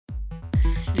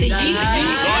The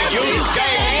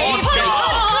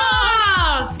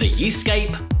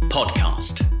Youthscape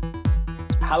Podcast.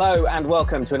 Hello and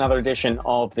welcome to another edition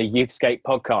of the Youthscape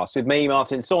Podcast with me,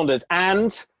 Martin Saunders,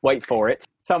 and, wait for it,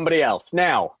 somebody else.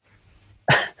 Now,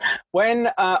 when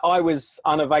I was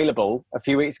unavailable a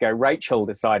few weeks ago, Rachel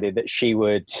decided that she'd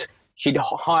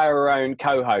hire her own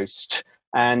co-host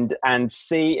and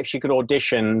see if she could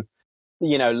audition,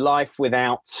 life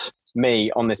without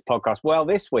me on this podcast. Well,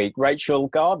 this week, Rachel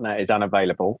Gardner is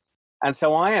unavailable. And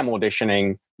so I am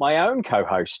auditioning my own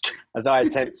co-host as I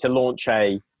attempt to launch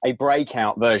a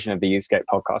breakout version of the Youthscape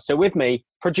Podcast. So with me,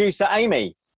 producer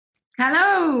Amy.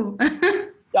 Hello.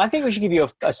 I think we should give you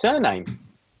a surname.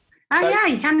 Oh, yeah,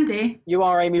 you can do. You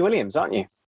are Amy Williams, aren't you?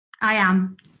 I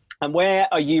am. And where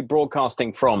are you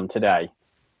broadcasting from today?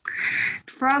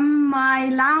 From my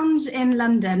lounge in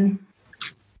London.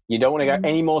 You don't want to go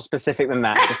any more specific than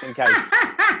that, just in case.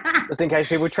 Just in case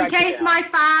people track you down. In case my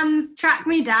fans track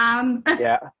me down.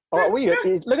 Yeah. All right, well,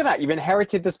 look at that. You've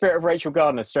inherited the spirit of Rachel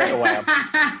Gardner straight away.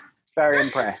 I'm very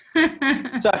impressed.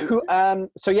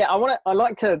 So yeah, I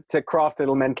like to craft a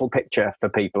little mental picture for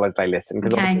people as they listen,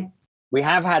 because obviously we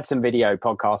have had some video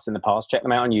podcasts in the past. Check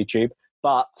them out on YouTube.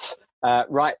 But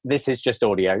this is just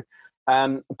audio.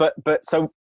 But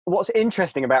so what's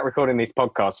interesting about recording these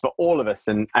podcasts for all of us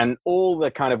and all the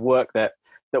kind of work that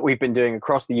we've been doing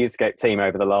across the Youthscape team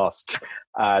over the last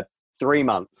 3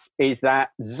 months is that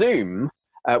Zoom,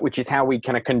 which is how we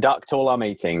kind of conduct all our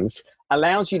meetings,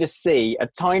 allows you to see a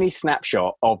tiny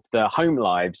snapshot of the home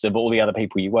lives of all the other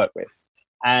people you work with.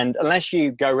 And unless you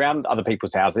go around other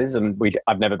people's houses, and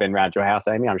I've never been around your house,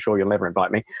 Amy, I'm sure you'll never invite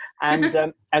me.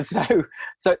 And so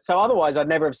otherwise I'd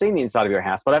never have seen the inside of your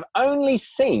house, but I've only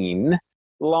seen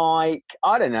like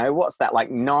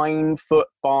 9 foot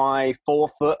by 4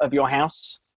 foot of your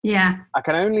house. Yeah. I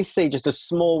can only see just a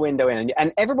small window in,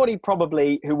 and everybody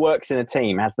probably who works in a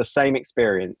team has the same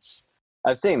experience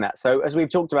of seeing that. So as we've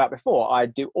talked about before, I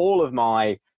do all of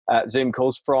my Zoom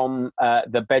calls from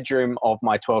the bedroom of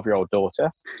my 12-year-old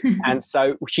daughter. And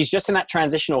so she's just in that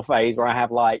transitional phase where I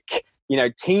have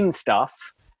teen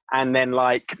stuff and then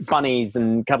like bunnies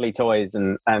and cuddly toys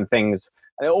and things.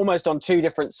 They're almost on two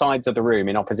different sides of the room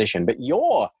in opposition. But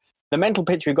the mental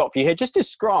picture we've got for you here, just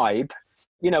describe,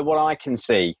 what I can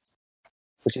see,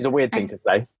 which is a weird thing to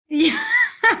say. Yeah.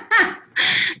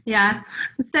 Yeah.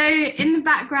 So in the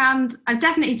background, I've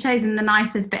definitely chosen the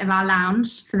nicest bit of our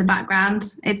lounge for the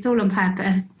background. It's all on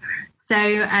purpose. So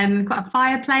we've got a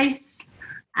fireplace.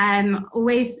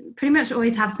 Pretty much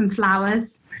always have some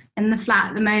flowers in the flat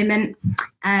at the moment.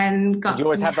 Got Do you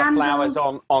always have candles. the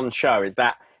flowers on show?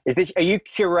 Are you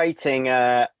curating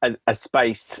a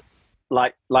space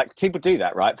like people do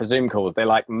that, right? For Zoom calls, they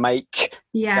make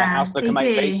their house look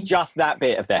amazing. But it's just that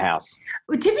bit of their house.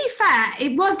 Well, to be fair,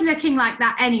 it was looking like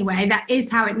that anyway. That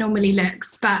is how it normally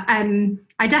looks. But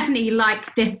I definitely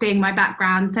like this being my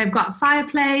background. So I've got a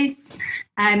fireplace,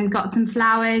 got some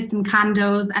flowers, some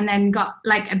candles, and then got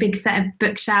like a big set of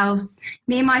bookshelves.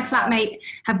 Me and my flatmate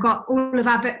have got all of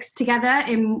our books together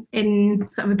in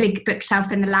sort of a big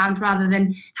bookshelf in the lounge rather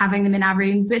than having them in our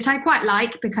rooms, which I quite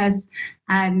like because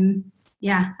I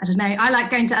don't know. I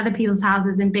like going to other people's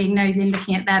houses and being nosy and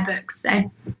looking at their books.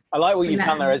 So I like what you've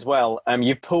done there as well.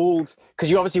 You've pulled,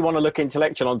 because you obviously want to look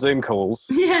intellectual on Zoom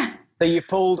calls. Yeah. So you've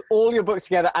pulled all your books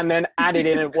together and then added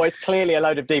in what is clearly a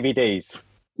load of DVDs.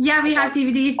 Yeah, we have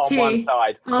DVDs on too. On one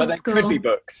side. Old but school. They could be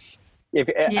books.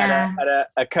 At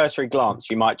a cursory glance,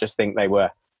 you might just think they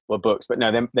were books, but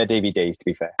no, they're DVDs, to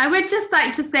be fair. I would just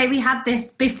like to say we had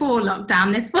this before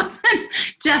lockdown. This wasn't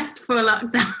just for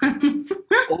lockdown.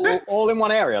 all in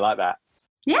one area like that?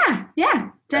 Yeah,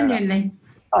 genuinely.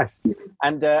 Nice.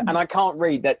 And I can't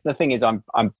read that. The thing is, I'm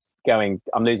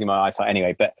losing my eyesight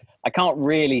anyway, but I can't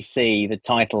really see the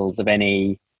titles of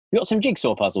any. You've got some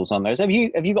jigsaw puzzles on those. Have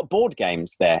you got board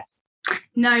games there?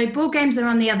 No, board games are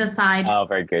on the other side. Oh,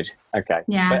 very good. Okay.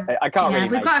 Yeah. But I can't really.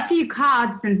 We've got a few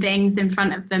cards and things in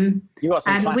front of them. You've got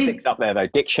some classics up there, though.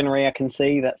 Dictionary, I can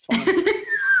see. That's one.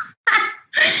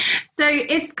 So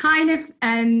it's kind of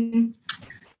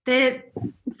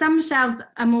some shelves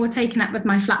are more taken up with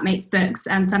my flatmate's books,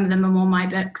 and some of them are more my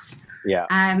books. Yeah.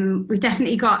 We've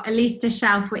definitely got at least a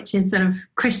shelf which is sort of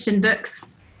Christian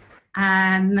books.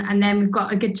 And then we've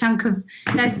got a good chunk of,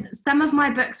 there's some of my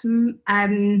books from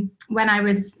when I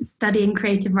was studying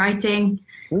creative writing.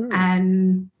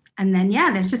 And then,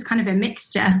 there's just kind of a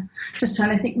mixture. Just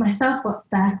trying to think myself what's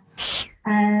there.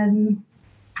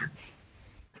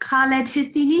 Khaled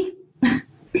Hosseini.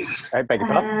 I beg your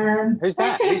pardon? Who's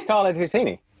that? Who's Khaled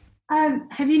Hosseini?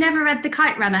 Have you never read The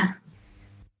Kite Runner?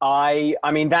 I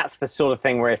mean, that's the sort of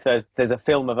thing where if there's a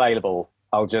film available,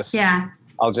 I'll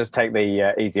I'll just take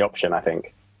the easy option, I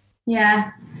think.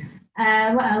 Yeah.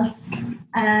 What else?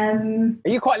 Are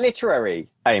you quite literary,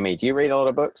 Amy? Do you read a lot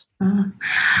of books?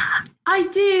 I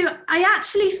do. I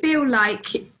actually feel like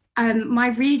my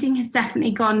reading has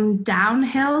definitely gone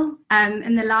downhill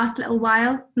in the last little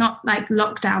while. Not like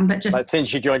lockdown, but just... Like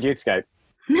since you joined Youthscape?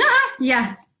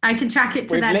 Yes, I can track it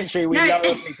to We them.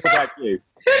 know people like you.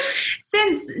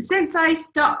 Since I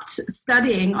stopped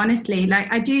studying, honestly, like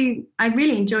I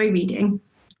really enjoy reading.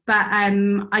 But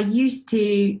I used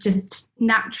to just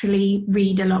naturally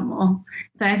read a lot more.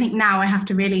 So I think now I have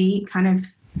to really kind of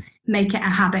make it a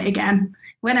habit again.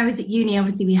 When I was at uni,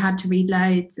 obviously we had to read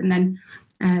loads, and then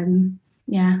I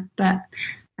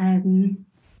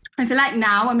feel like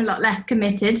now I'm a lot less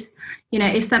committed. You know,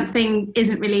 if something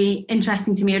isn't really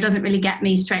interesting to me or doesn't really get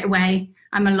me straight away,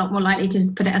 I'm a lot more likely to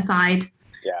just put it aside.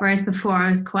 Yeah. Whereas before I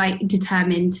was quite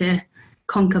determined to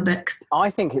conquer books. I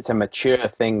think it's a mature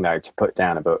thing, though, to put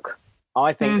down a book.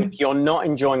 I think if you're not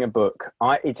enjoying a book,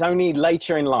 it's only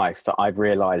later in life that I've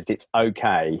realised it's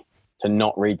okay to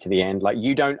not read to the end. Like,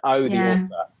 you don't owe the author.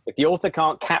 If the author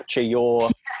can't capture your,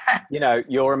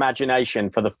 your imagination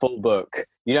for the full book,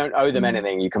 you don't owe them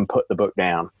anything. You can put the book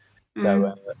down.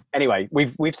 So anyway,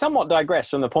 we've somewhat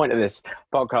digressed from the point of this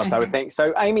podcast, okay. I would think.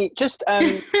 So Amy, just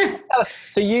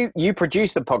so you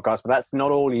produce the podcast, but that's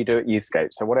not all you do at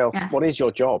Youthscape. So what else? Yes. What is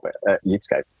your job at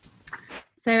Youthscape?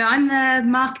 So I'm the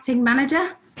marketing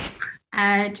manager.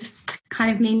 Just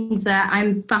kind of means that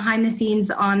I'm behind the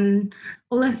scenes on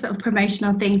all the sort of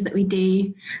promotional things that we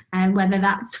do, whether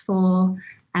that's for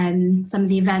some of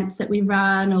the events that we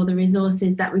run or the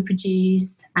resources that we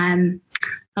produce.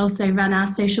 Also run our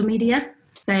social media.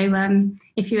 So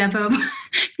if you ever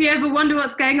wonder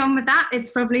what's going on with that, it's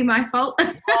probably my fault.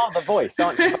 You are the voice,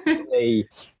 aren't you?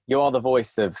 You are the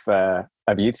voice of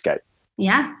Youthscape.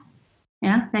 Yeah.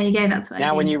 Yeah, there you go. That's what I do.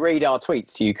 Now when you read our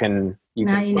tweets, you can put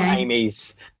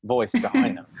Amy's voice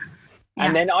behind them. Yeah.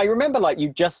 And then I remember, like,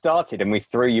 you just started and we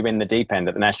threw you in the deep end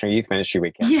at the National Youth Ministry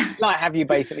Weekend. Yeah. Like, have you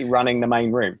basically running the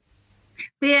main room?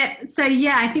 Yeah. So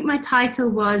yeah, I think my title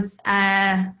was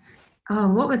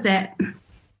what was it?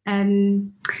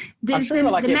 The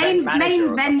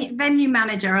main venue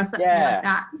manager or something like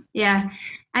that. Yeah.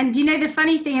 And the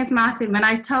funny thing is, Martin, when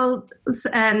I told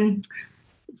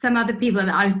some other people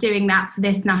that I was doing that for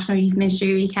this National Youth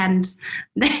Ministry Weekend,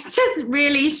 they're just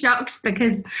really shocked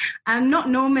because I'm not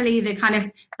normally the kind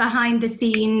of behind the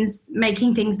scenes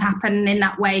making things happen in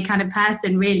that way kind of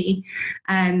person, really.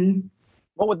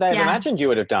 What would they have imagined you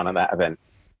would have done at that event?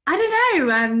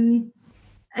 I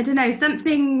don't know,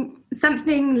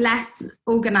 something less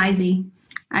organisy.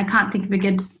 I can't think of a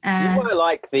good... You were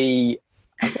like the...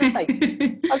 I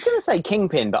was going to say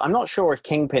kingpin, but I'm not sure if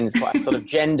kingpin is quite a sort of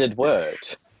gendered word.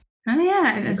 Oh,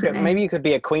 yeah. Maybe you could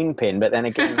be a queen pin, but then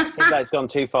again, it seems like it's gone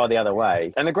too far the other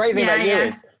way. And the great thing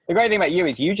about you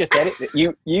is you just edit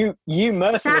it. You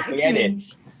mercilessly edit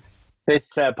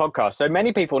this podcast. So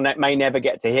many people may never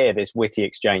get to hear this witty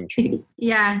exchange.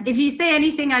 Yeah. If you say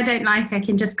anything I don't like, I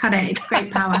can just cut it. It's great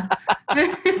power.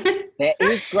 There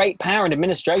is great power in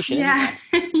administration. Yeah.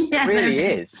 It really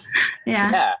is.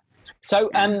 Yeah. So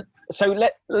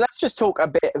let's just talk a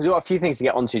bit. We've got a few things to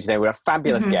get onto today. We're a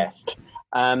fabulous guest.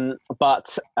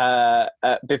 But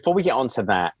before we get onto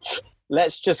that,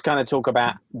 let's just kind of talk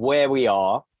about where we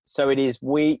are. So it is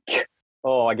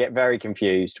I get very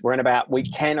confused. We're in about week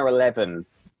 10 or 11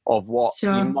 of what you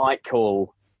might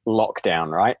call lockdown,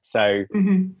 right? So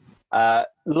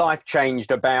life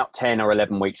changed about 10 or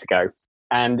 11 weeks ago.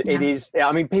 And it is,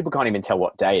 people can't even tell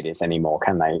what day it is anymore,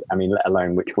 can they? Let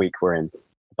alone which week we're in.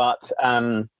 But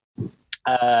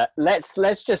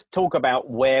let's just talk about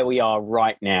where we are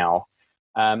right now.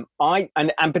 And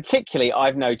particularly,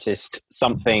 I've noticed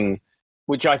something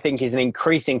which I think is an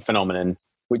increasing phenomenon,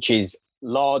 which is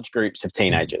large groups of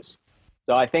teenagers.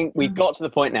 So I think we've got to the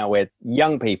point now where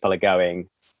young people are going,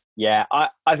 I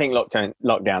think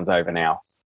lockdown's over now.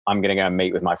 I'm going to go and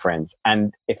meet with my friends.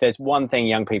 And if there's one thing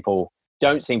young people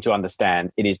don't seem to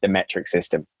understand, it is the metric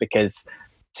system, because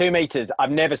 2 meters, I've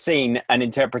never seen an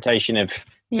interpretation of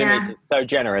 2 meters so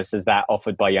generous as that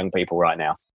offered by young people right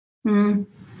now. Do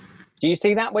you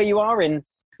see that where you are in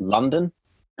London?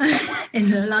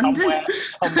 In London?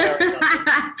 Somewhere in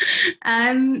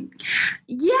London.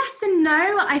 Yes and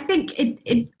no. I think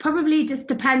it probably just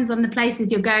depends on the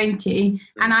places you're going to.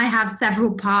 And I have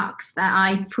several parks that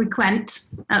I frequent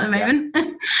at the moment.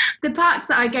 The parks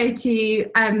that I go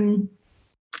to,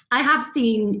 I have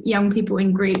seen young people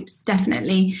in groups,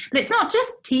 definitely. But it's not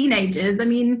just teenagers.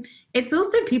 It's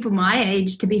also people my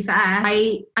age, to be fair.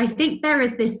 I think there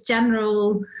is this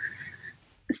general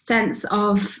sense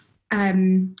of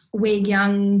we're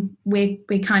young, we're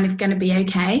kind of going to be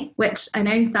okay, which I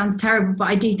know sounds terrible, but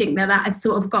I do think that has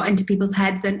sort of got into people's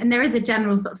heads, and there is a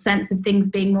general sort of sense of things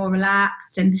being more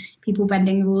relaxed and people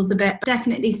bending the rules a bit.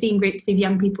 Definitely seen groups of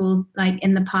young people like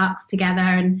in the parks together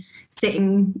and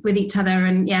sitting with each other,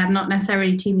 and not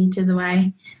necessarily 2 meters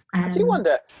away. I do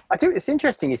wonder, it's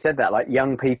interesting you said that, like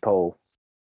young people.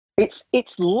 It's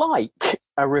like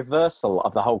a reversal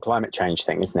of the whole climate change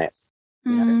thing, isn't it?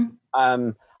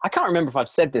 I can't remember if I've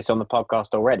said this on the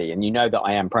podcast already, and you know that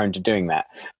I am prone to doing that.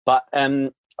 But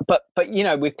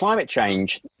with climate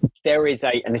change, there is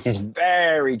and this is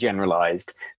very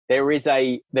generalized, there is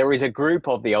a group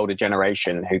of the older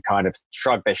generation who kind of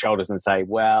shrug their shoulders and say,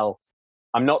 well,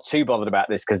 I'm not too bothered about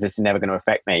this because this is never going to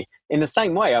affect me. In the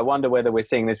same way, I wonder whether we're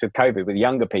seeing this with COVID, with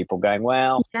younger people going,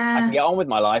 well, I can get on with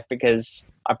my life because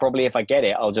if I get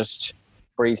it, I'll just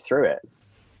breeze through it.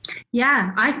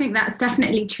 Yeah, I think that's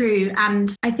definitely true.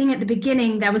 And I think at the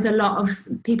beginning, there was a lot of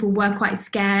people were quite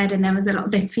scared and there was a lot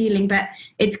of this feeling, but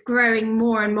it's growing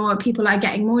more and more. People are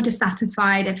getting more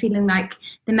dissatisfied and feeling like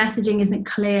the messaging isn't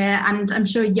clear. And I'm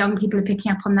sure young people are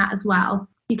picking up on that as well.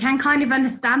 You can kind of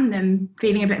understand them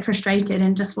feeling a bit frustrated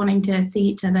and just wanting to see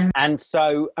each other. And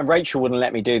Rachel wouldn't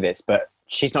let me do this, but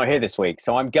she's not here this week.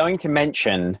 So I'm going to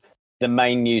mention the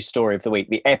main news story of the week,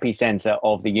 the epicenter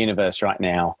of the universe right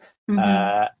now.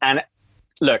 And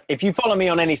look, if you follow me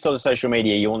on any sort of social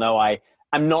media, you'll know I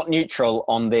am not neutral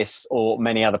on this or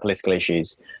many other political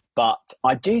issues. But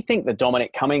I do think the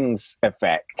Dominic Cummings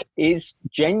effect is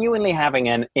genuinely having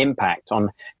an impact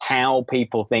on how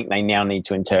people think they now need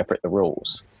to interpret the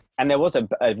rules. And there was a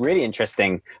really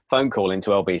interesting phone call into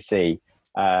LBC,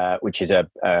 which is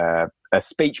a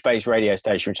speech-based radio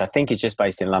station, which I think is just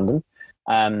based in London.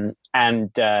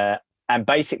 And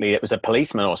basically it was a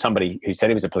policeman or somebody who said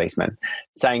he was a policeman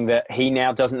saying that he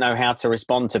now doesn't know how to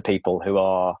respond to people who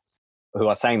are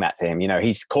saying that to him. You know,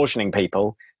 he's cautioning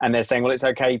people and they're saying, well, it's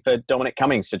okay for Dominic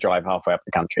Cummings to drive halfway up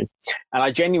the country. And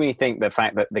I genuinely think the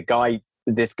fact that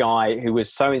this guy who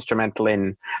was so instrumental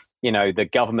in, the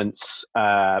government's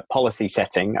policy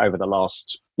setting over the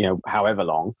last, however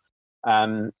long,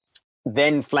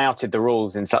 then flouted the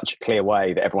rules in such a clear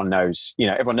way that everyone knows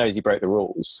he broke the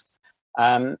rules.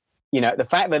 The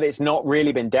fact that it's not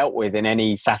really been dealt with in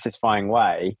any satisfying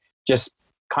way just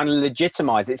kind of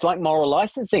legitimizes. It's like moral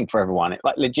licensing for everyone. It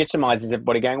like legitimizes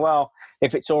everybody going, well,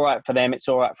 if it's all right for them, it's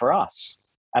all right for us.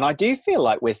 And I do feel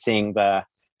like we're seeing for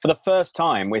the first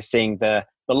time, we're seeing the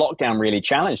lockdown really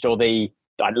challenged, or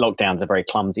lockdown's a very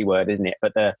clumsy word, isn't it?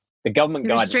 But the government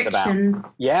guidance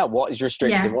about what is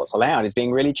restricted, what's allowed is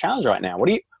being really challenged right now.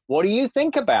 What do you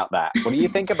think about that? What do you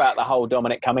think about the whole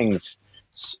Dominic Cummings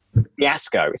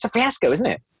fiasco? It's a fiasco, isn't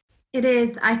it? It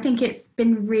is. I think it's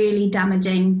been really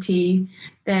damaging to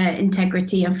the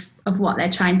integrity of what they're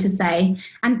trying to say.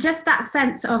 And just that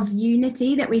sense of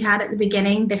unity that we had at the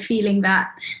beginning, the feeling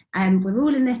that we're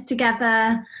all in this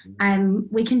together,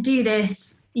 we can do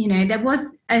this. There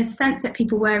was a sense that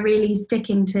people were really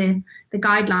sticking to the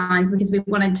guidelines because we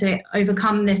wanted to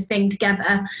overcome this thing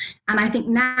together. And I think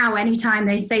now anytime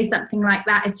they say something like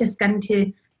that, it's just going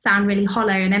to sound really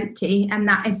hollow and empty. And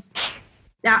that's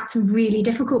really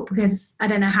difficult because I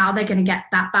don't know how they're going to get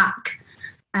that back.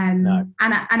 No.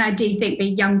 And I do think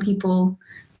that young people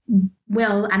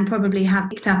will and probably have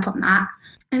picked up on that.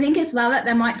 I think as well that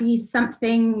there might be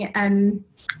something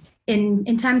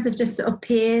in terms of just sort of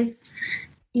peers,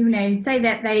 say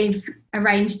that they've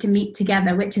arranged to meet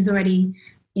together, which is already,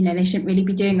 they shouldn't really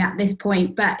be doing that at this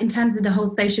point. But in terms of the whole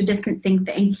social distancing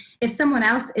thing, if someone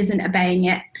else isn't obeying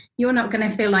it, you're not going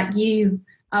to feel like you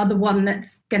are the one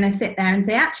that's going to sit there and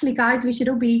say, actually, guys, we should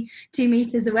all be 2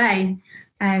 meters away.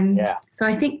 So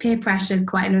I think peer pressure is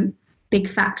quite a big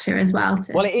factor as well.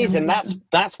 Well, it is. And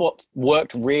that's what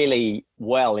worked really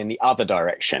well in the other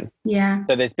direction. Yeah.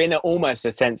 So there's been almost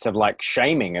a sense of like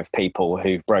shaming of people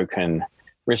who've broken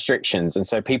restrictions. And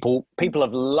so people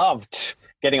have loved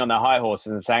getting on their high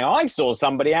horses and saying, I saw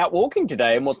somebody out walking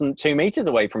today and wasn't 2 meters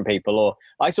away from people, or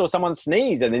I saw someone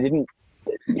sneeze and they didn't,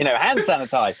 hand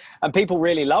sanitize. And people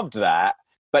really loved that.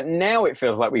 But now it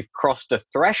feels like we've crossed a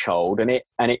threshold, and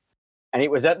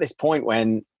it was at this point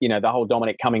when, the whole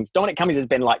Dominic Cummings has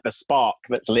been like the spark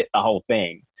that's lit the whole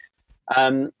thing.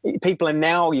 People are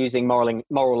now using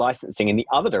moral licensing in the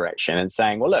other direction and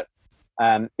saying, well, look,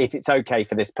 if it's okay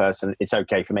for this person, it's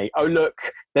okay for me. Oh,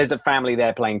 look, there's a family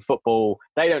there playing football.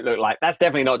 They don't look like, that's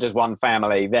definitely not just one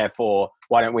family. Therefore,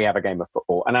 why don't we have a game of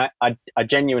football? And I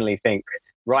genuinely think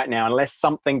right now, unless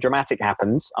something dramatic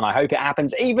happens, and I hope it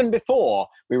happens even before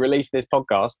we release this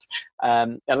podcast,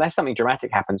 unless something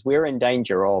dramatic happens, we're in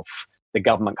danger of the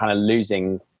government kind of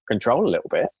losing control a little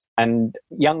bit and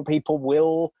young people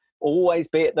will always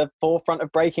be at the forefront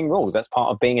of breaking rules. That's part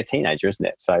of being a teenager, isn't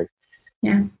it? So,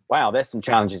 Yeah. wow, there's some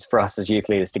challenges for us as youth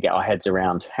leaders to get our heads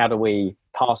around. How do we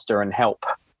pastor and help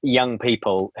young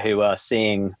people who are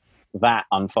seeing that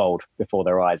unfold before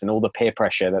their eyes and all the peer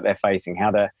pressure that they're facing?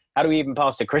 How do we even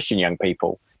pastor Christian young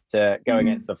people to go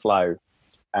against the flow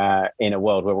in a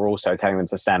world where we're also telling them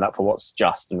to stand up for what's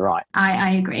just and right?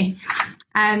 I agree.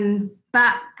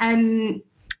 But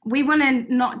we want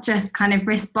to not just kind of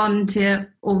respond to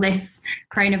all this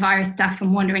coronavirus stuff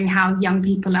and wondering how young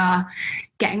people are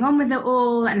getting on with it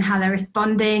all and how they're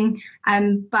responding,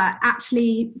 but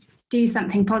actually do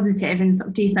something positive and sort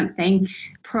of do something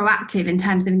proactive in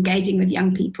terms of engaging with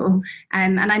young people.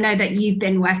 And I know that you've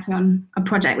been working on a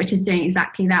project which is doing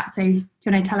exactly that. So do you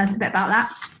want to tell us a bit about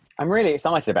that? I'm really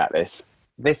excited about this.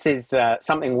 This is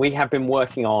something we have been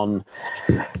working on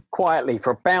quietly for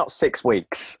about 6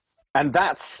 weeks. And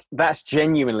that's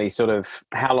genuinely sort of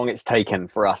how long it's taken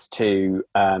for us to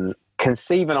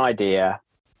conceive an idea,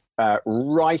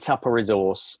 write up a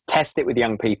resource, test it with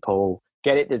young people,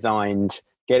 get it designed,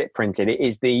 get it printed. It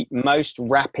is the most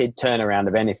rapid turnaround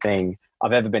of anything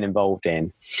I've ever been involved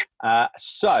in.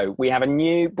 So we have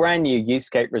a brand new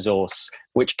Youthscape resource,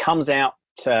 which comes out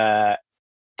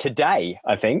today,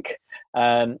 I think,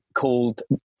 called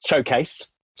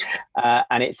Showcase.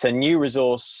 And it's a new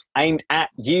resource aimed at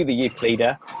you, the youth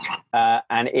leader.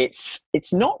 And it's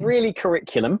not really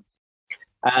curriculum,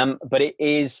 but it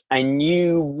is a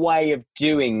new way of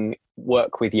doing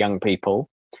work with young people.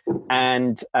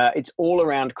 And it's all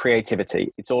around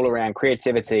creativity. It's all around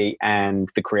creativity and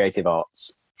the creative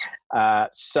arts.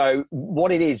 So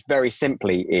what it is very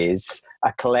simply is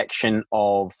a collection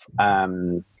of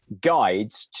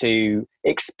guides to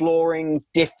exploring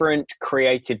different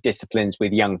creative disciplines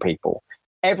with young people.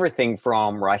 Everything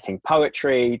from writing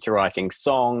poetry to writing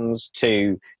songs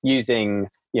to using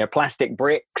plastic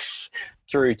bricks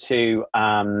through to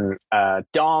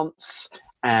dance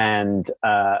and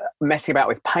messing about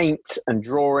with paint and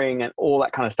drawing and all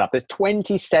that kind of stuff. There's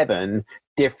 27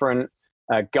 different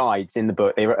guides in the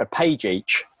book. They're a page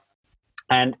each,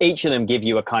 and each of them give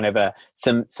you a kind of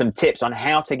some tips on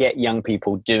how to get young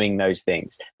people doing those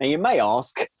things. Now you may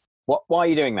ask, why are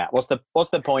you doing that? What's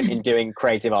the point in doing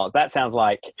creative arts? That sounds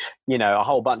like a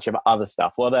whole bunch of other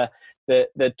stuff. Well,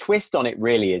 the twist on it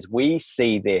really is we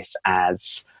see this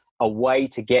as a way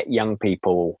to get young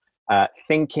people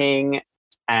thinking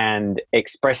and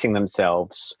expressing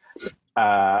themselves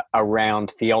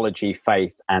around theology,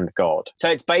 faith, and God. So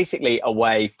it's basically a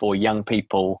way for young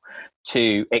people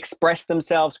to express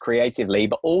themselves creatively,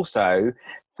 but also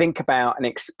think about and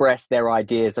express their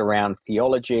ideas around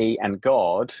theology and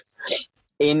God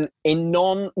in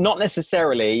not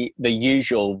necessarily the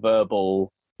usual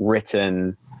verbal,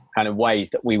 written kind of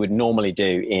ways that we would normally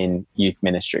do in youth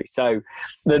ministry. So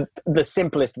the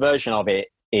simplest version of it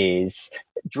is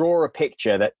draw a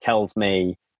picture that tells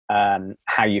me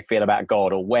how you feel about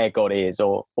God or where God is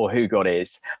or who God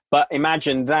is. But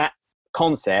imagine that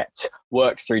concept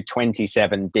worked through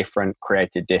 27 different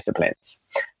creative disciplines.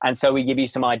 And so we give you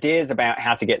some ideas about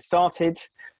how to get started,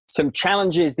 some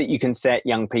challenges that you can set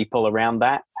young people around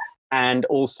that, and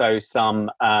also some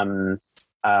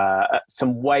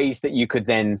ways that you could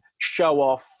then show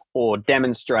off or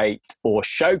demonstrate or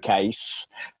showcase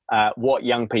what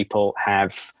young people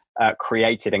have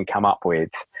created and come up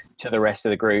with to the rest of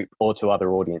the group or to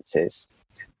other audiences.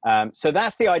 So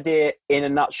that's the idea in a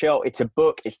nutshell. It's a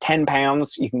book. It's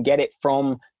 £10. You can get it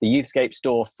from the Youthscape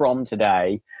store from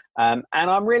today. And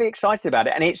I'm really excited about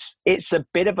it. And it's a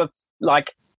bit of a,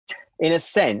 like, in a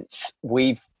sense,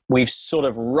 we've sort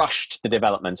of rushed the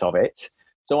development of it.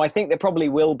 So I think there probably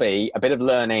will be a bit of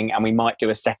learning and we might do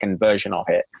a second version of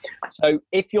it. So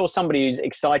if you're somebody who's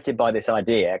excited by this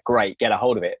idea, great, get a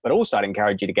hold of it. But also I'd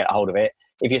encourage you to get a hold of it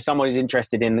if you're someone who's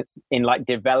interested in like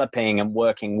developing and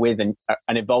working with an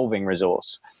evolving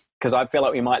resource, because I feel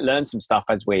like we might learn some stuff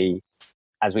as we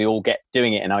all get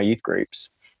doing it in our youth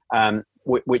groups,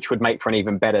 which would make for an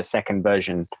even better second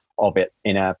version of it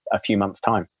in a few months'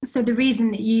 time. So the reason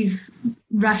that you've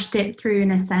rushed it through in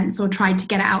a sense, or tried to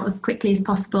get it out as quickly as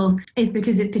possible, is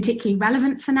because it's particularly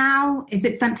relevant for now? Is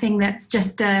it something that's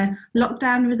just a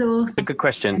lockdown resource? A good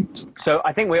question. So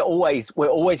I think we're always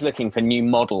looking for new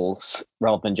models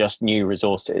rather than just new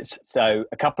resources. So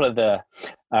a couple of the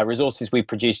resources we've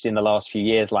produced in the last few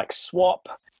years, like Swap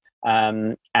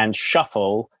and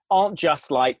Shuffle, aren't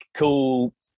just like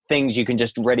cool things you can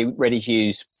just ready to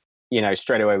use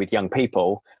straight away with young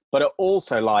people, but are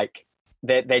also like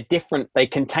they're different. They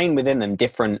contain within them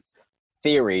different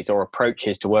theories or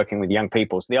approaches to working with young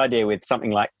people. So the idea with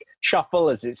something like Shuffle,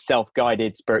 as it's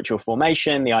self-guided spiritual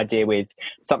formation. The idea with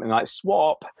something like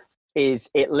Swap is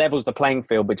it levels the playing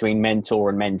field between mentor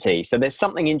and mentee. So there's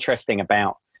something interesting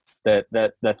about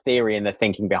the theory and the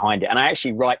thinking behind it. And I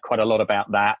actually write quite a lot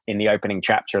about that in the opening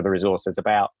chapter of the resource. There's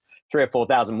about 3,000 or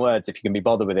 4,000 words, if you can be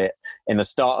bothered with it, in the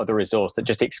start of the resource that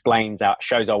just explains out,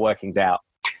 shows our workings out.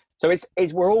 So it's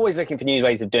we're always looking for new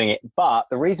ways of doing it. But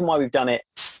the reason why we've done it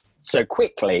so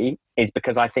quickly is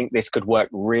because I think this could work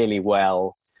really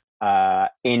well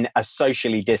in a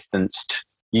socially distanced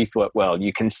youth work world.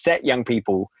 You can set young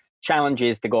people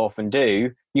challenges to go off and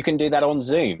do. You can do that on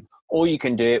Zoom, or you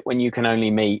can do it when you can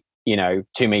only meet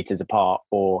 2 meters apart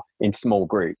or in small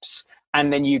groups.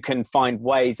 And then you can find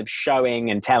ways of showing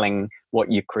and telling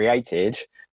what you've created,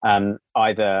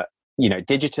 either,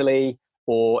 digitally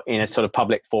or in a sort of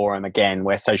public forum, again,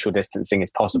 where social distancing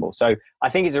is possible. So I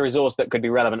think it's a resource that could be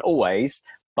relevant always,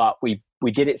 but we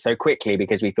did it so quickly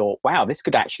because we thought, wow, this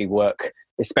could actually work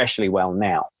especially well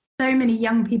now. So many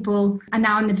young people are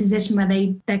now in the position where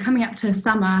they're coming up to a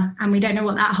summer and we don't know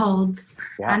what that holds.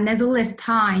 Yeah. And there's all this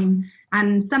time.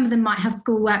 And some of them might have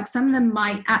schoolwork. Some of them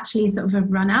might actually sort of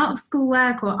have run out of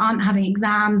schoolwork or aren't having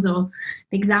exams, or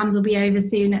the exams will be over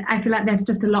soon. I feel like there's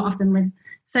just a lot of them with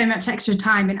so much extra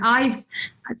time. And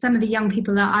some of the young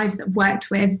people that I've sort of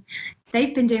worked with,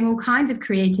 they've been doing all kinds of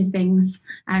creative things,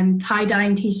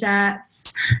 tie-dyeing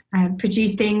T-shirts,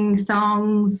 producing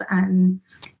songs,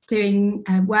 doing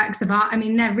works of art. I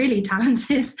mean, they're really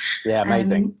talented. Yeah,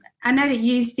 amazing. I know that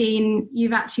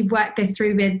you've actually worked this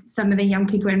through with some of the young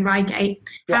people in Reigate.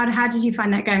 Yeah. How did you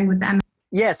find that going with them?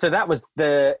 Yeah, so that was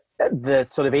the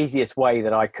sort of easiest way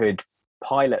that I could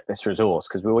pilot this resource,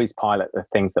 because we always pilot the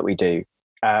things that we do,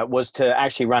 was to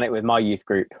actually run it with my youth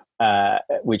group,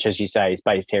 which, as you say, is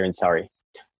based here in Surrey.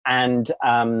 And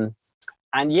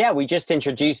yeah, we just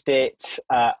introduced it,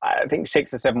 I think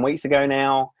 6 or 7 weeks ago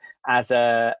now, as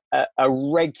a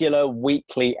regular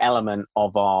weekly element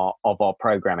of our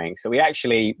programming. So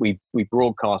we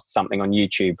broadcast something on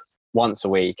YouTube once a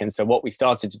week. And so what we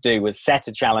started to do was set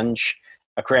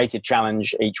a creative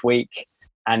challenge each week,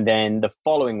 and then the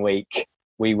following week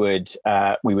we would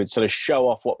sort of show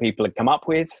off what people had come up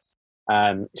with.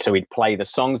 So we'd play the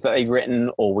songs that they'd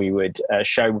written, or we would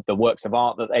show the works of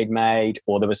art that they'd made,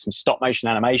 or there was some stop motion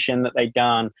animation that they'd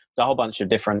done. It's a whole bunch of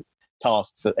different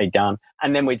tasks that they'd done,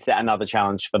 and then we'd set another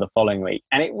challenge for the following week.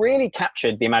 And it really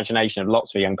captured the imagination of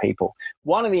lots of young people.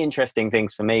 One of the interesting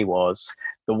things for me was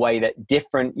the way that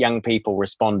different young people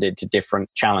responded to different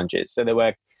challenges. So there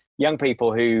were young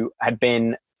people who had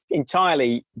been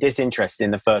entirely disinterested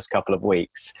in the first couple of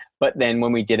weeks, but then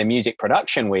when we did a music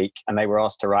production week and they were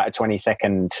asked to write a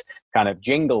 20-second kind of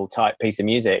jingle type piece of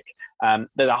music,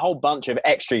 there's a whole bunch of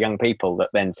extra young people that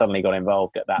then suddenly got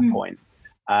involved at that point.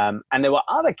 And there were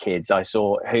other kids I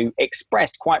saw who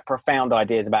expressed quite profound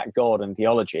ideas about God and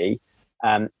theology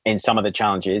in some of the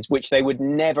challenges, which they would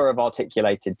never have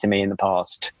articulated to me in the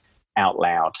past out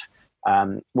loud,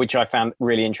 which I found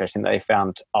really interesting, that they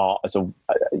found art as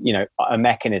a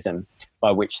mechanism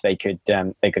by which they could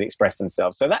express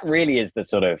themselves. So that really is the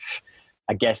sort of,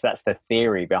 I guess that's the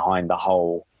theory behind the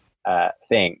whole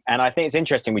thing. And I think it's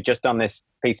interesting. We've just done this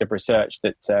piece of research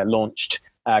that launched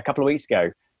a couple of weeks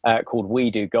ago, called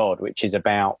We Do God, which is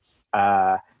about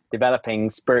developing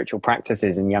spiritual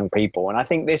practices in young people. And I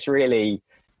think this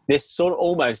sort of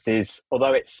almost is,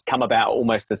 although it's come about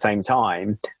almost the same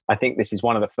time, I think this is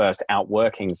one of the first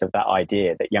outworkings of that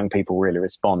idea that young people really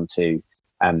respond to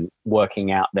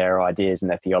working out their ideas and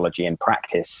their theology in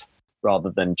practice rather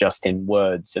than just in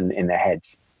words and in their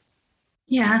heads.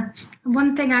 Yeah.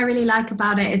 One thing I really like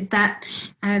about it is that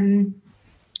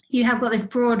you have got this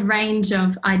broad range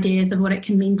of ideas of what it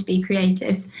can mean to be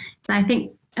creative. So I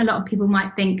think a lot of people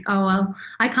might think, oh, well,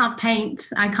 I can't paint,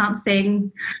 I can't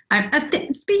sing.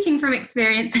 Speaking from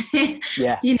experience,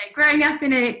 yeah. Growing up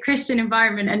in a Christian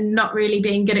environment and not really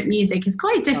being good at music is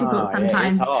quite difficult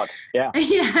sometimes. Yeah, it's hard. Yeah.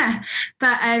 Yeah.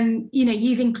 But,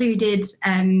 you've included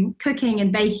cooking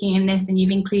and baking in this, and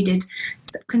you've included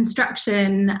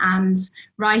construction and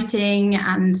writing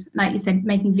and, like you said,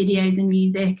 making videos and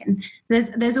music, and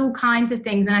there's all kinds of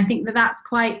things. And I think that's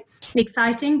quite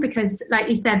exciting because, like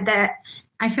you said, that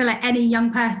I feel like any young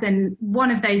person,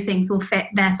 one of those things will fit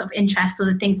their sort of interests or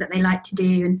the things that they like to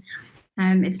do,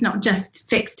 and it's not just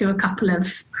fixed to a couple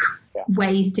of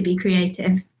ways to be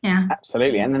creative. Yeah,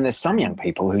 absolutely. And then there's some young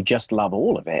people who just love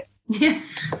all of it. Yeah,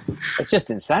 it's just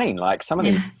insane. Like some of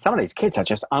these kids are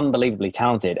just unbelievably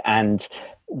talented. And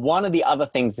one of the other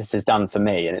things this has done for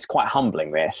me, and it's quite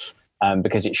humbling, this,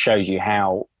 because it shows you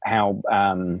how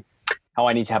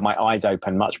I need to have my eyes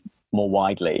open much more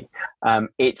widely,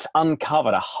 it's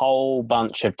uncovered a whole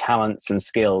bunch of talents and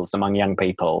skills among young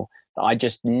people that I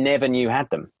just never knew had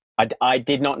them. I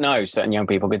did not know certain young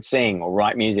people could sing or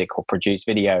write music or produce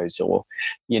videos or,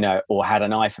 or had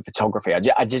an eye for photography.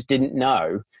 I just didn't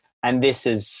know. And this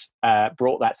has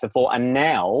brought that to the fore. And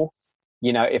now,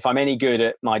 if I'm any good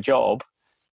at my job,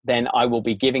 then I will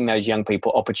be giving those young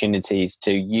people opportunities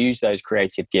to use those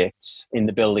creative gifts in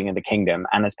the building of the kingdom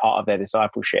and as part of their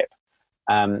discipleship.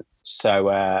 So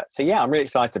yeah, I'm really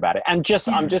excited about it. And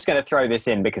I'm just going to throw this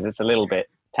in because it's a little bit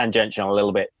tangential, a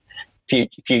little bit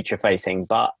future facing,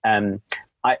 but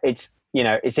it's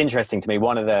interesting to me.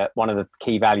 One of the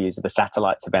key values of the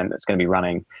Satellites event that's going to be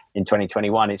running in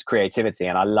 2021 is creativity,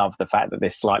 and I love the fact that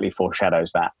this slightly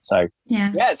foreshadows that. So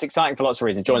yeah, it's exciting for lots of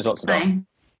reasons. Joins lots of dots.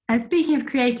 Speaking of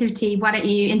creativity, why don't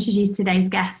you introduce today's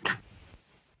guest?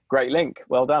 Great link.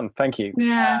 Well done. Thank you.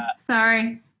 Yeah,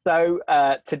 sorry. So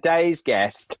today's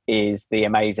guest is the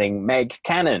amazing Meg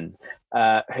Cannon,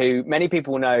 who many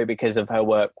people know because of her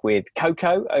work with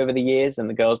Coco over the years and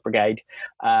the Girls Brigade.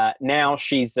 Now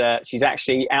she's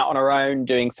actually out on her own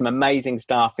doing some amazing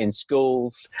stuff in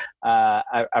schools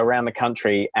around the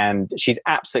country, and she's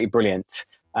absolutely brilliant.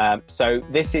 So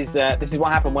this is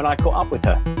what happened when I caught up with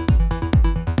her.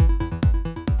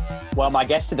 Well, my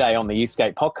guest today on the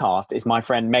Youthscape podcast is my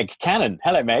friend Meg Cannon.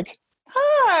 Hello, Meg.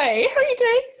 Hi, how are you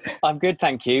doing? I'm good,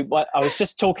 thank you. Well, I was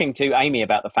just talking to Amy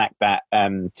about the fact that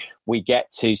we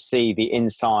get to see the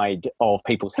inside of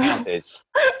people's houses.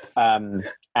 And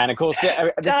of course,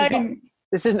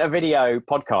 this isn't a video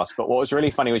podcast, but what was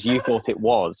really funny was you thought it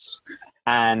was,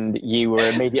 and you were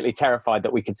immediately terrified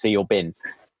that we could see your bin.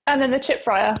 And then the chip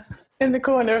fryer in the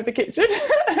corner of the kitchen.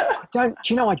 I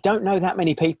don't know that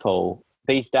many people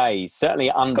these days,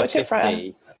 certainly under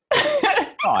 50.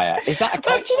 Fryer. Is that a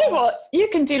coach? Do you know what? You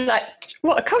can do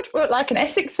a coach like an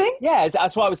Essex thing? Yeah,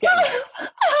 that's what I was getting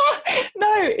at.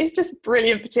 No, it's just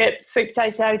brilliant for chips, sweet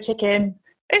potato, chicken.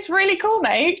 It's really cool,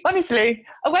 mate. Honestly.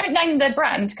 I won't name the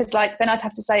brand because then I'd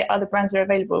have to say other brands are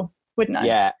available, wouldn't I?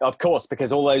 Yeah, of course,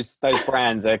 because all those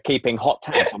brands are keeping hot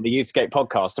tabs on the Youthscape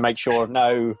podcast to make sure of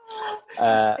no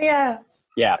yeah.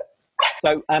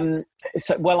 So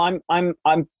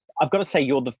I've got to say,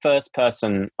 you're the first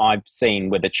person I've seen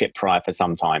with a chip fryer for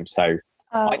some time. So,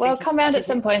 come round at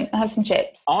some point and have some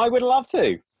chips. I would love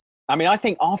to. I mean, I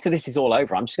think after this is all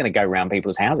over, I'm just going to go around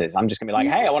people's houses. I'm just going to be like,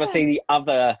 hey, I want to see the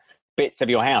other bits of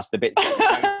your house, the bits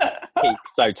that you keep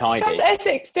so tidy. Come to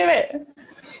Essex, do it.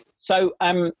 So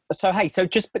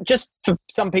just for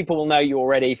some people will know you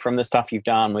already from the stuff you've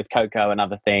done with Coco and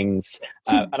other things.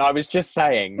 And I was just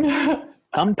saying,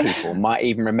 some people might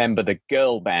even remember the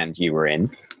girl band you were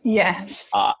in. Yes.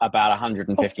 About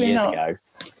 150 years ago.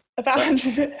 About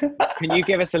 100. Can you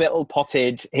give us a little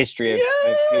potted history of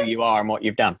who you are and what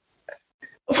you've done?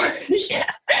 Yeah.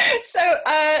 So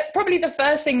probably the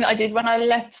first thing that I did when I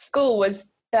left school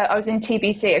was I was in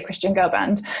TBC, a Christian girl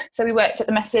band. So we worked at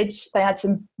The Message. They had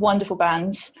some wonderful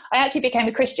bands. I actually became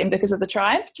a Christian because of The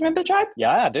Tribe. Do you remember The Tribe?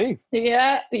 Yeah, I do.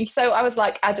 Yeah. So I was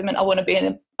adamant, I want to be in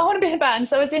a band.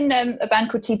 So I was in a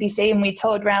band called TBC, and we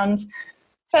toured around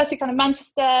firstly kind of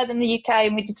Manchester, then the UK,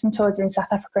 and we did some tours in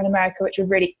South Africa and America, which were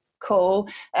really cool.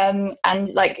 And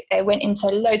I went into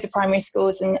loads of primary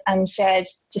schools and shared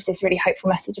just this really hopeful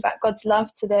message about God's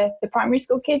love to the primary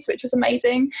school kids, which was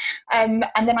amazing. And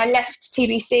then I left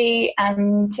TBC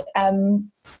and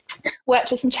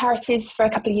worked with some charities for a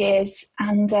couple of years.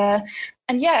 And now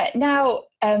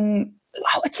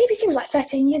TBC was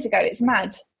 13 years ago. It's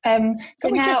mad. Can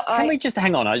we just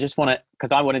hang on? I just want to,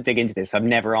 because I want to dig into this. I've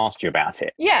never asked you about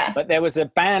it. Yeah. But there was a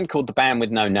band called The Band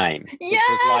With No Name. Yeah. Which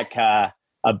was like a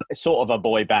sort of a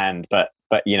boy band, but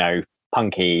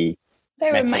punky.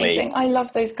 They were amazing. I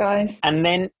love those guys. And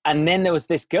then there was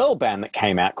this girl band that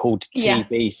came out called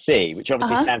TBC, which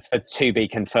obviously stands for To Be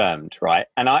Confirmed, right?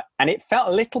 And it felt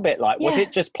a little bit like, was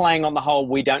it just playing on the whole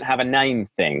we don't have a name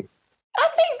thing? I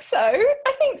think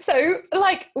so.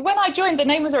 When I joined, the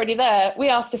name was already there. We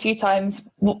asked a few times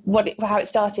how it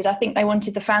started. I think they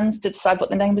wanted the fans to decide what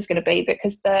the name was going to be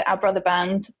because our brother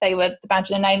band, they were the band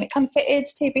with a name. It kind of fitted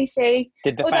TBC.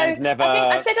 Did the fans never?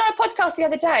 I said on a podcast the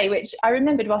other day, which I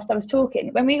remembered whilst I was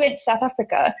talking, when we went to South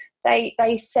Africa, they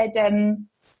said, I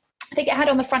think it had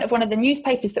on the front of one of the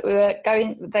newspapers that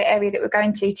the area that we're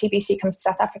going to, TBC comes to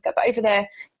South Africa, but over there,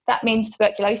 that means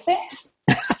tuberculosis.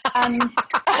 And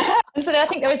so I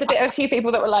think there was a few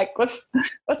people that were like, what's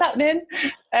happening?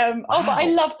 Wow. But I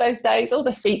love those days, all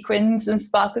the sequins and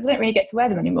sparkles. I don't really get to wear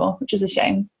them anymore, which is a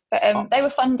shame. But they were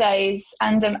fun days,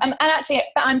 and actually,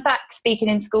 I'm back speaking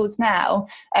in schools now,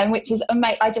 which is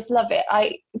amazing. I just love it.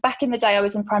 Back in the day, I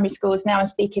was in primary schools. Now I'm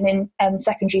speaking in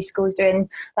secondary schools, doing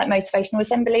like motivational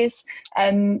assemblies.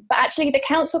 But actually, the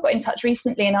council got in touch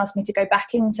recently and asked me to go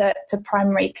back into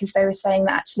primary, because they were saying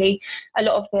that actually a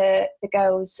lot of the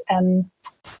girls in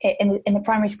the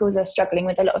primary schools are struggling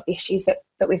with a lot of the issues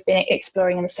that we've been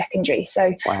exploring in the secondary.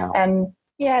 So. Wow.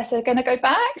 Yeah, so going to go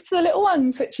back to the little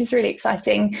ones, which is really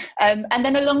exciting. And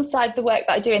then alongside the work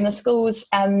that I do in the schools,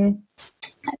 I'm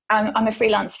a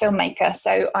freelance filmmaker.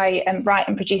 So I write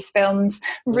and produce films,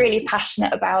 really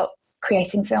passionate about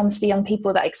creating films for young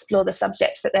people that explore the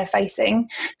subjects that they're facing.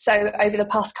 So over the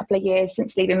past couple of years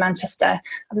since leaving Manchester,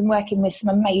 I've been working with some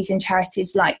amazing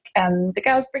charities like the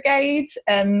Girls Brigade,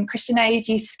 Christian Aid,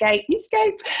 Youthscape,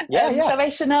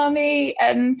 Salvation Army,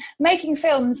 making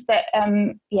films that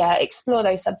explore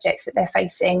those subjects that they're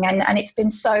facing. And it's been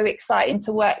so exciting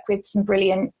to work with some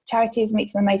brilliant charities,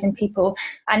 meet some amazing people,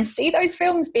 and see those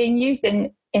films being used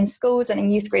in schools and in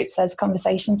youth groups as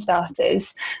conversation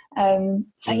starters.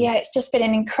 It's just been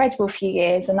an incredible few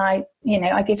years, and I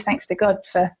give thanks to God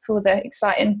for all the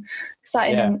exciting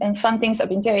and fun things I've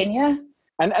been doing. Yeah.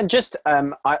 And just,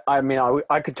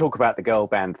 I could talk about the girl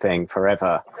band thing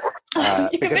forever.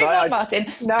 You can move on, Martin.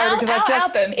 No, because our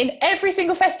album in every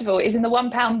single festival is in the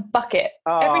 £1 bucket.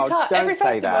 Every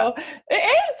festival.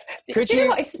 It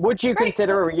is. Would you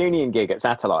consider a reunion gig at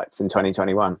Satellites in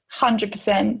 2021?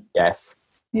 100%. Yes.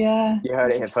 Yeah. You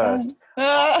heard it here first.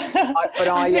 I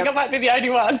think I might be the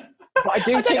only one. But I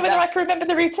don't know whether I can remember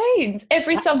the routines.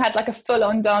 Every song had like a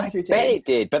full-on dance routine. I bet it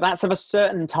did, but that's of a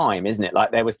certain time, isn't it?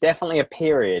 Like there was definitely a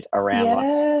period around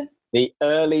like the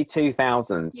early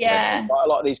 2000s. Yeah. Quite a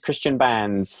lot of these Christian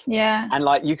bands. Yeah. And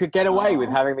like you could get away with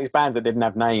having these bands that didn't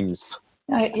have names.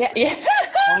 Yeah.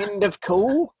 Kind of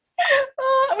cool.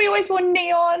 We always wore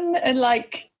neon and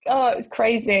like... Oh, it was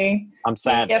crazy. I'm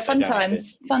sad. Yeah, fun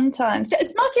times. Martin,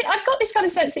 I've got this kind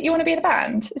of sense that you want to be in a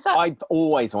band. Is that... I've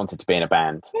always wanted to be in a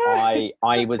band. I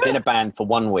was in a band for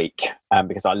 1 week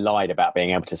because I lied about being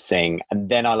able to sing, and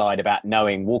then I lied about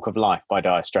knowing Walk of Life by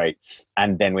Dire Straits,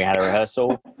 and then we had a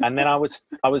rehearsal, and then I was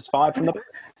fired from the band.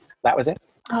 That was it.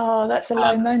 Oh, that's a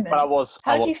low moment. But I was.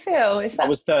 How do you feel? I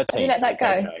was 13. Have you let that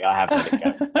go? Okay. I have let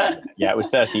it go. Yeah, it was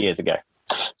 30 years ago.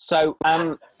 So,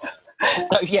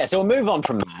 so we'll move on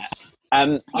from that.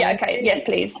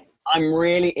 Please. I'm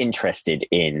really interested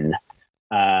in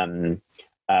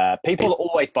people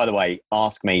always, by the way,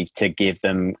 ask me to give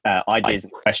them ideas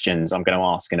and questions I'm going to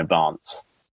ask in advance,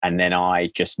 and then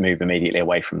I just move immediately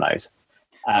away from those.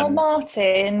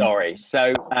 Martin. Sorry.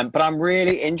 So, but I'm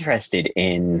really interested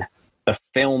in the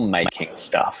filmmaking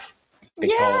stuff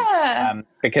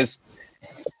because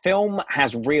film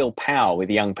has real power with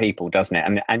young people, doesn't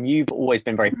it? And you've always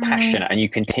been very passionate, and you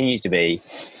continue to be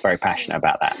very passionate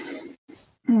about that.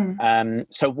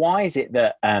 So why is it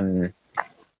that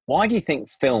why do you think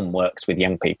film works with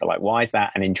young people? Like, why is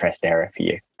that an interest area for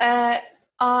you? I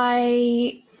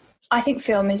think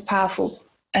film is powerful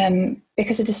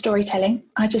because of the storytelling.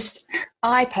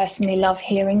 I personally love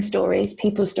hearing stories,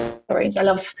 people's stories. I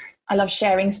love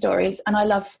sharing stories, and I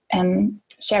love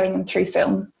sharing them through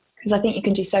film, because I think you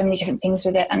can do so many different things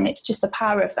with it, and it's just the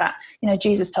power of that.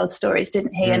 Jesus told stories,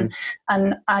 didn't he?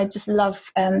 And I just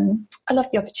love I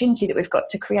love the opportunity that we've got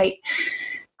to create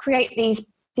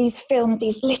these films,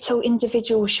 these little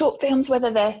individual short films,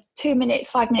 whether they're 2 minutes,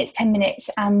 5 minutes, 10 minutes,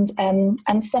 and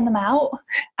send them out,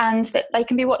 and that they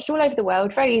can be watched all over the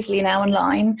world very easily now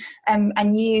online,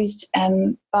 and used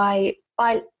by,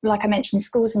 like I mentioned,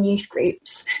 schools and youth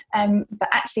groups. But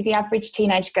actually the average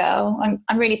teenage girl,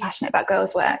 I'm really passionate about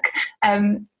girls' work,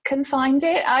 can find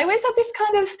it. I always had this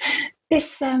kind of,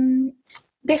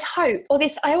 this hope, or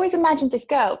this, I always imagined this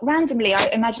girl, randomly I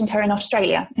imagined her in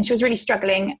Australia, and she was really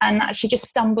struggling, and she just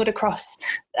stumbled across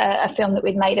a film that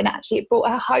we'd made, and actually it brought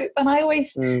her hope. And I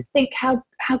always think how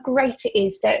great it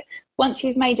is that once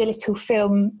you've made a little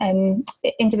film,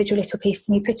 individual little piece,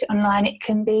 and you put it online, it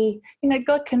can be,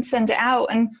 God can send it out.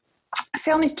 And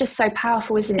film is just so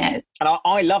powerful, isn't it? And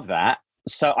I love that.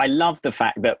 So I love the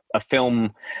fact that a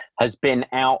film has been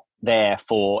out there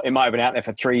it might have been out there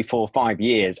for 3, 4, 5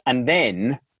 years, and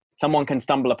then someone can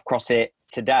stumble across it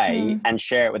today and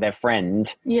share it with their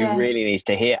friend who really needs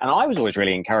to hear. And I was always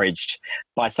really encouraged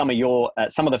by some of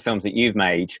the films that you've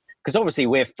made, because obviously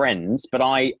we're friends, but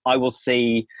I will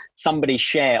see somebody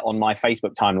share on my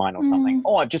Facebook timeline or something.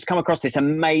 I've just come across this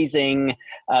amazing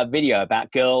video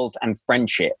about girls and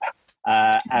friendship.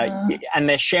 And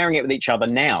they're sharing it with each other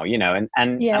now, and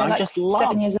I like just love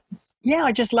 7 years old. Yeah,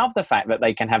 I just love the fact that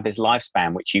they can have this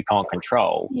lifespan which you can't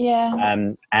control. Yeah.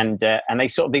 And they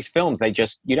sort of, these films,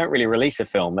 you don't really release a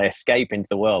film, they escape into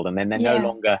the world, and then they're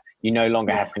you no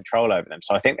longer have control over them.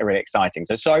 So I think they're really exciting.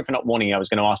 So sorry for not warning you, I was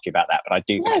going to ask you about that, but I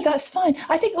do. No, that's fine.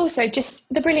 I think also just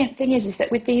the brilliant thing is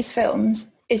that with these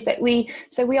films is that we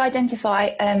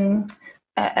identify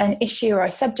an issue or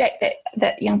a subject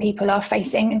that young people are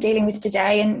facing and dealing with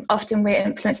today, and often we're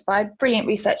influenced by brilliant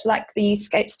research like the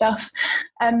Youthscape stuff.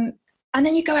 And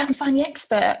then you go out and find the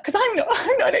expert, because I'm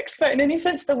not an expert in any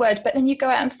sense of the word, but then you go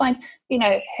out and find,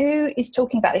 who is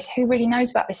talking about this, who really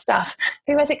knows about this stuff,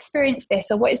 who has experienced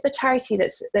this, or what is the charity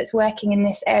that's working in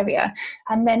this area.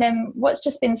 And then what's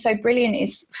just been so brilliant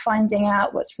is finding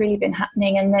out what's really been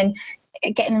happening, and then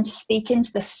getting them to speak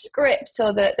into the script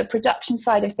or the production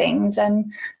side of things,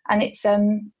 and it's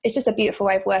just a beautiful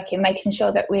way of working, making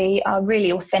sure that we are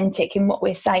really authentic in what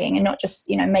we're saying and not just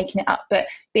making it up, but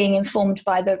being informed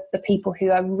by the people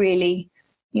who are really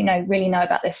really know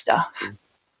about this stuff.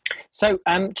 So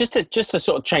just to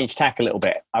sort of change tack a little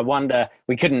bit, I wonder,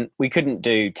 we couldn't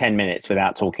do 10 minutes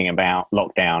without talking about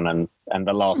lockdown and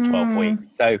the last 12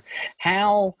 weeks. So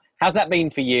how's that been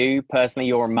for you personally?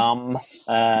 You're a mum. You've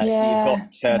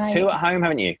got two at home,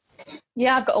 haven't you?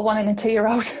 Yeah, I've got a 1 and a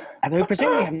 2-year-old. And who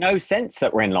presumably have no sense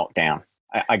that we're in lockdown,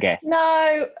 I guess.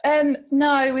 No,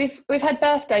 we've had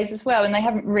birthdays as well, and they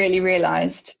haven't really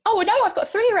realised. Oh no, I've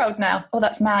got a 3-year-old now. Oh,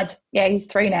 that's mad. Yeah, he's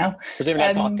 3 now. Presumably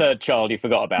that's not a third child you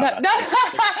forgot about. No,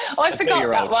 I forgot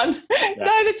that one. Yeah.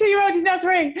 No, the 2-year-old is now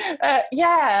 3.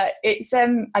 It's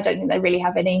I don't think they really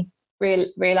have any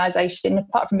realisation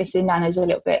apart from missing nanas a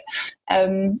little bit.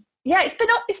 It's been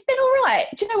all right.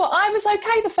 Do you know what? I was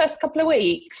okay the first couple of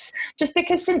weeks, just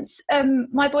because since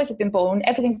my boys have been born,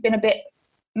 everything's been a bit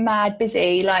mad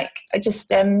busy. Like I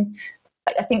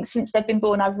think since they've been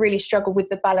born, I've really struggled with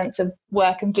the balance of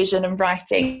work and vision and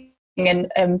writing.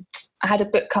 And I had a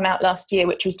book come out last year,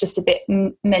 which was just a bit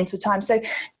mental time. So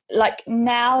like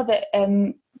now that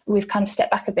we've kind of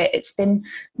stepped back a bit, it's been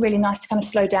really nice to kind of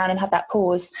slow down and have that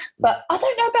pause. But I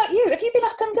don't know about you. Have you been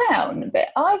up and down a bit?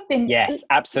 I've been. Yes,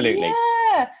 absolutely.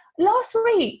 Yeah. Last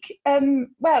week,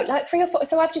 like 3 or 4.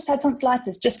 So I've just had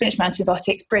tonsillitis, just finished my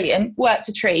antibiotics, brilliant, worked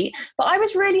a treat. But I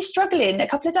was really struggling a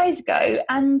couple of days ago,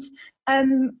 and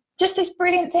just this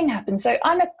brilliant thing happened. So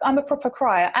I'm a proper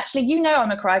crier. Actually,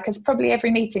 I'm a crier because probably every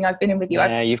meeting I've been in with you,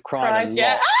 you've cried a lot.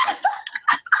 Yeah.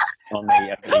 On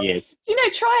the years.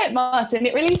 Try it, Martin.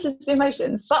 It releases the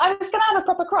emotions. But I was going to have a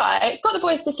proper cry. Got the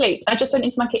boys to sleep. I just went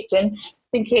into my kitchen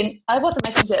thinking I wasn't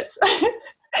making chips. I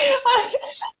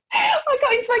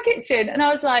got into my kitchen and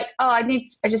I was like, I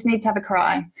just need to have a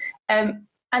cry. And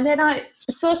then I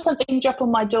saw something drop on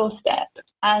my doorstep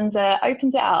and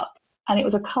opened it up, and it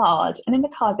was a card. And in the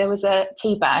card there was a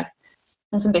tea bag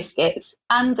and some biscuits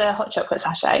and a hot chocolate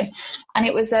sachet. And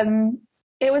it was a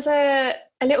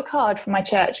little card from my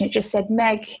church, and it just said,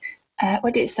 Meg,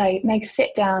 what did it say? Meg,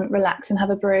 sit down, relax and have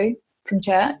a brew from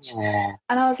church. Yeah.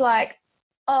 And I was like,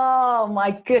 oh my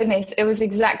goodness, it was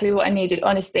exactly what I needed,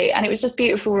 honestly. And it was just a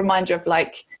beautiful reminder of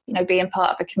being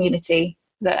part of a community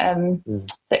that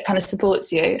that kind of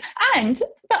supports you. And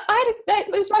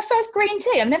it was my first green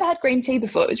tea. I've never had green tea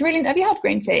before. It was really, have you had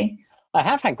green tea? I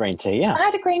have had green tea, yeah. I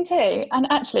had a green tea.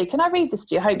 And actually, can I read this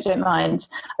to you? I hope you don't mind.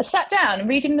 I sat down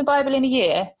reading the Bible in a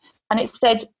year, and it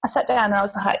said, I sat down and I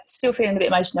was like, still feeling a bit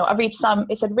emotional.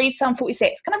 It said, read Psalm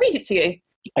 46. Can I read it to you?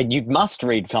 You must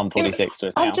read Psalm 46 to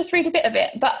us now. I'll just read a bit of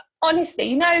it. But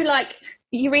honestly,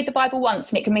 you read the Bible once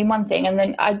and it can mean one thing, and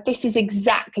then this is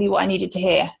exactly what I needed to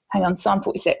hear. Hang on, Psalm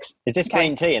 46. Is this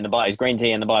green tea in the Bible? Is green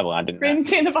tea in the Bible? I didn't know. Green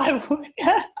tea in the Bible.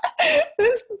 Yeah.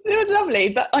 It was lovely.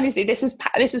 But honestly, this was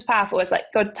powerful. It's like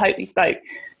God totally spoke.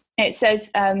 It says,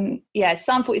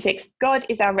 Psalm 46, God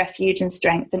is our refuge and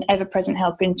strength and ever-present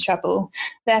help in trouble.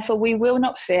 Therefore we will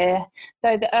not fear,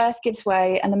 though the earth gives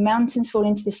way and the mountains fall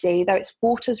into the sea, though its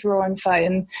waters roar and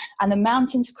foam and the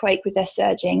mountains quake with their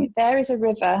surging. There is a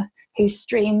river whose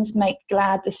streams make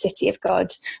glad the city of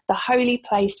God, the holy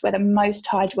place where the Most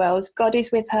High dwells. God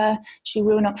is with her, she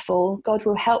will not fall. God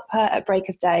will help her at break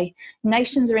of day.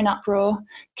 Nations are in uproar,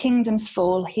 kingdoms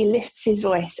fall. He lifts his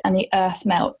voice and the earth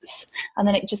melts. And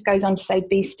then it just goes on to say,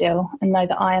 be still and know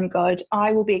that I am God.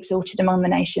 I will be exalted among the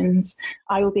nations.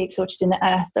 I will be exalted in the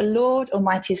earth. The Lord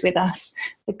Almighty is with us.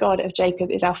 The God of Jacob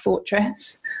is our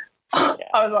fortress. Yeah.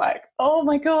 I was like, oh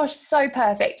my gosh, so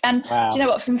perfect. And wow. Do you know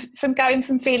what, from going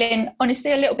from feeling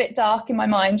honestly a little bit dark in my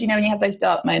mind, when you have those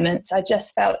dark moments, I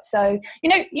just felt so,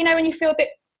 when you feel a bit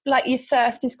like your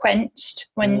thirst is quenched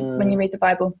when you read the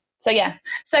Bible. So yeah,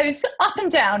 so it's up and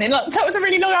down. That was a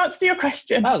really long answer to your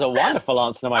question. That was a wonderful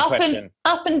answer to my question.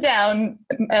 Up and down,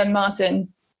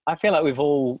 Martin. I feel like we've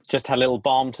all just had a little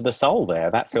balm to the soul there.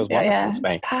 That feels wonderful to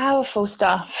me. It's powerful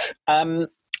stuff.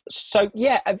 So,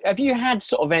 have you had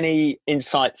sort of any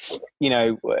insights,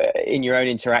 in your own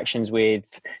interactions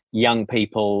with young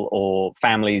people or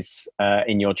families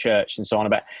in your church and so on,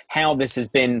 about how this has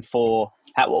been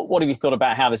what have you thought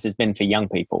about how this has been for young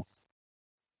people?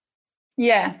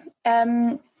 Yeah.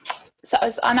 So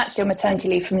I'm actually on maternity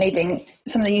leave from leading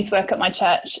some of the youth work at my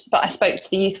church, but I spoke to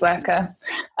the youth worker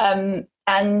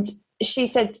and she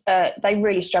said they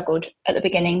really struggled at the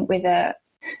beginning with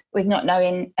not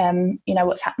knowing,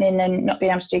 what's happening and not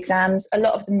being able to do exams. A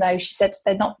lot of them, though, she said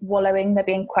they're not wallowing, they're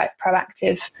being quite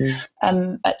proactive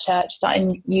at church,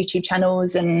 starting YouTube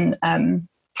channels and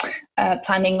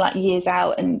planning like years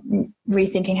out and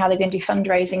rethinking how they're going to do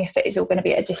fundraising if it is all going to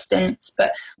be at a distance.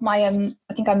 But I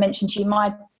think I mentioned to you,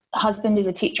 my husband is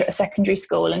a teacher at a secondary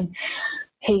school, and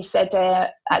he said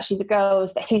actually the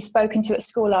girls that he's spoken to at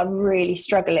school are really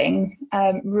struggling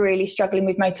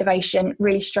with motivation,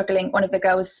 really struggling. One of the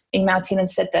girls emailed him and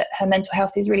said that her mental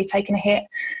health is really taking a hit.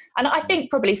 And I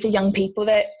think probably for young people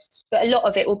but a lot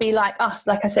of it will be like us,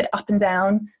 like I said, up and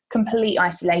down, complete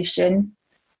isolation,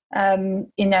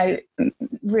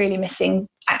 really missing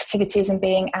activities and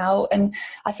being out. And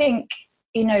I think,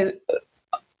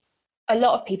 a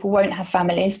lot of people won't have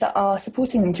families that are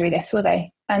supporting them through this, will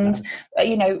they? And,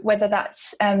 whether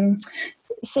that's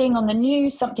seeing on the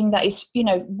news something that is,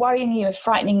 worrying you and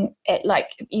frightening it,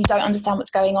 like you don't understand what's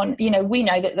going on. We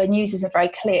know that the news isn't very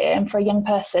clear. And for a young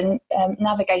person,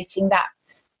 navigating that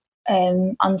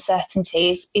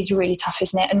uncertainty is really tough,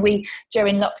 isn't it? And we,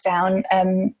 during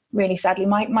lockdown, really sadly,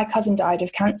 my cousin died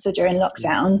of cancer during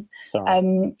lockdown.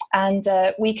 And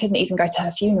we couldn't even go to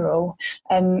her funeral.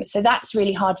 So that's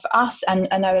really hard for us. And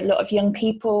I know a lot of young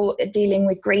people are dealing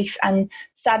with grief and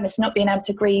sadness, not being able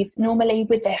to grieve normally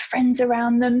with their friends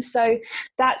around them. So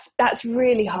that's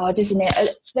really hard, isn't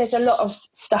it? There's a lot of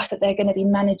stuff that they're going to be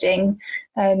managing.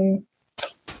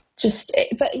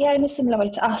 But in a similar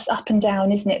way to us, up and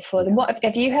down, isn't it, for them? What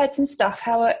have you heard some stuff?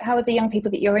 How are the young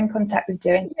people that you're in contact with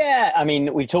doing? Yeah, I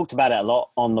mean, we've talked about it a lot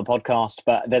on the podcast,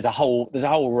 but there's a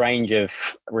whole range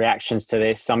of reactions to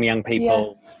this. Some young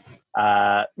people,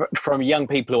 from young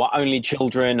people who are only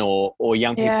children, or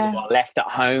young people who are left at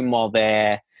home while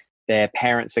their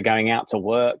parents are going out to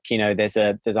work. There's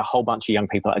a whole bunch of young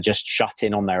people that are just shut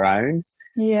in on their own.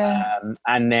 Yeah.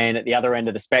 And then at the other end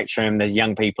of the spectrum, there's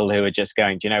young people who are just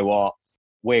going, do you know what?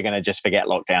 We're going to just forget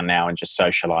lockdown now and just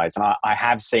socialise. And I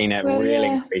have seen it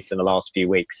increase in the last few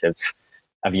weeks of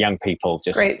young people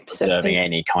just observing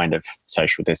any kind of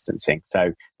social distancing.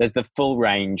 So there's the full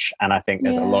range, and I think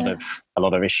there's a lot of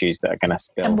issues that are going to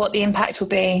spill. And what the impact will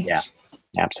be. Yeah.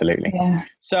 Absolutely. Yeah.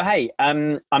 So, hey,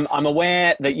 I'm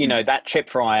aware that, that chip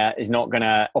fryer is not going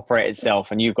to operate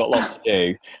itself and you've got lots to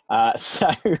do.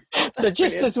 So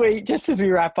just as we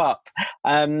wrap up,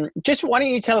 just why don't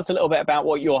you tell us a little bit about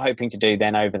what you're hoping to do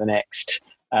then over the next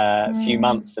few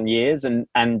months and years, and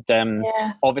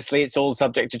obviously it's all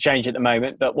subject to change at the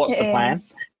moment, but what's the plan?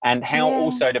 And how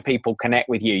also do people connect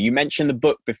with you? You mentioned the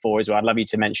book before as well. I'd love you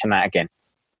to mention that again.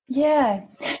 Yeah.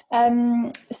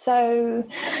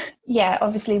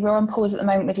 Obviously we're on pause at the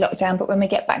moment with lockdown, but when we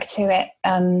get back to it,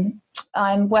 I'm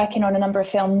working on a number of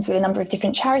films with a number of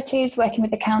different charities, working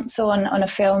with the council on a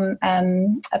film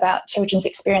about children's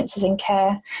experiences in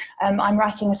care. I'm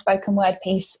writing a spoken word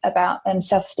piece about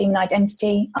self-esteem and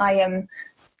identity. I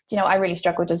really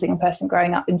struggled as a young person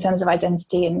growing up in terms of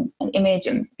identity and image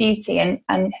and beauty and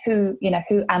who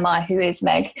am I, who is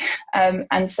Meg?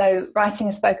 And so writing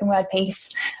a spoken word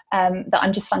piece that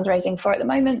I'm just fundraising for at the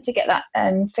moment to get that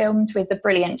filmed with the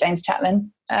brilliant James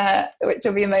Chapman, which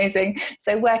will be amazing.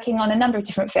 So working on a number of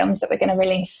different films that we're going to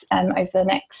release over the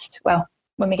next,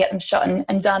 when we get them shot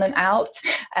and done and out.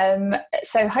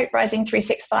 So Hope Rising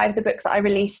 365, the book that I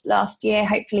released last year,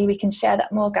 hopefully we can share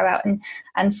that more, go out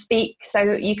and speak. So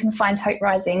you can find Hope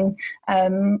Rising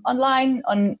online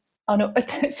on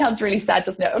it sounds really sad,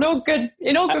 doesn't it? In all good bookstores.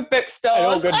 In all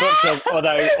good bookstores,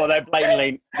 although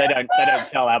blatantly they don't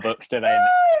sell our books, do they?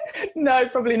 No,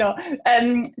 probably not.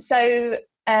 And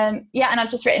I've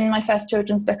just written my first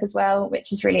children's book as well,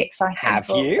 which is really exciting. Have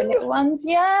you? For little ones,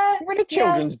 yeah. What a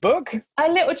children's book? For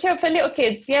little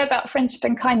kids, about friendship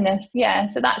and kindness,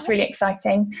 so that's really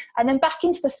exciting. And then back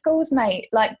into the schools, mate.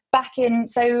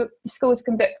 So schools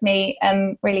can book me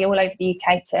really all over the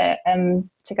UK to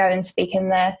go and speak in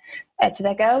to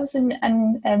their girls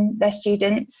and their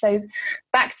students. So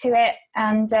back to it,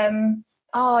 and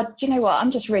do you know what?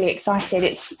 I'm just really excited.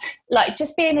 It's like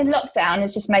just being in lockdown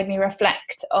has just made me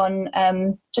reflect on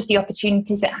just the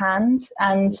opportunities at hand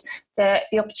and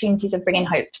the opportunities of bringing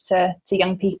hope to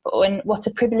young people, and what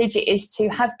a privilege it is to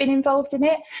have been involved in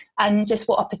it, and just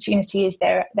what opportunity is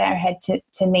there ahead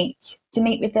to meet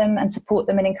with them and support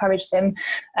them and encourage them.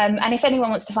 And if anyone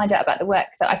wants to find out about the work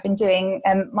that I've been doing,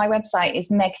 my website is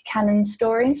Meg Cannon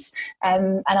Stories,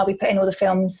 and I'll be putting all the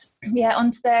films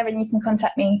onto there, and you can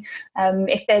contact me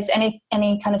if there's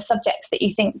any kind of subjects that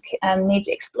you think need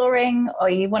exploring, or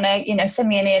you want to send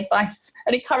me any advice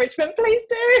and encouragement, please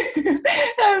do.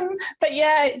 But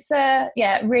it's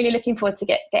really looking forward to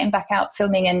getting back out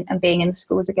filming and being in the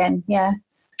schools again.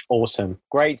 Awesome.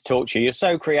 Great to talk to you. You're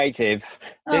so creative.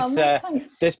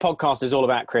 This podcast is all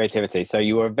about creativity. So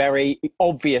you were a very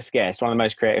obvious guest, one of the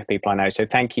most creative people I know. So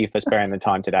thank you for sparing the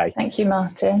time today. Thank you,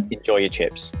 Martin. Enjoy your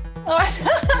chips.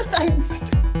 Thanks.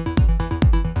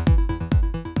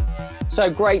 So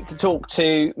great to talk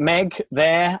to Meg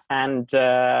there. And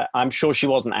I'm sure she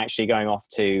wasn't actually going off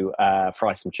to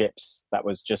fry some chips. That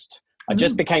was just, I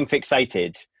just became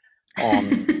fixated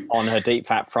on her deep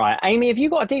fat fryer. Amy, have you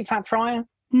got a deep fat fryer?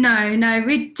 No,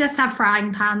 we just have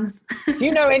frying pans. Do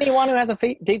you know anyone who has a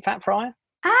deep fat fryer?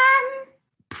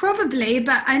 Probably,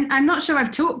 but I'm not sure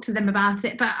I've talked to them about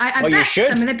it. But I bet you should.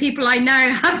 Some of the people I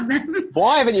know have them.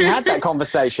 Why haven't you had that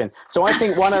conversation? So I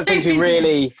think one of the things we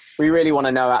really want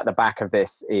to know at the back of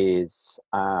this is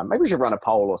maybe we should run a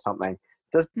poll or something.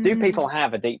 Do people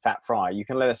have a deep fat fryer? You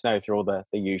can let us know through all the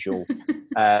usual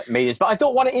mediums. But I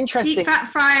thought one interesting deep fat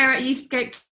fryer at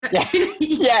Youthscape.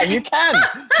 Yeah, you can.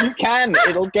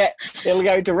 It'll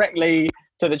go directly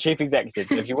to the chief executive.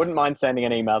 So if you wouldn't mind sending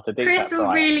an email to Chris will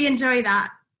really enjoy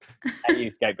that at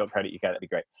youthscape.co.uk, that'd be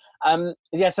great. So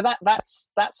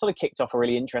that sort of kicked off a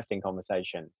really interesting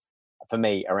conversation for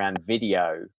me around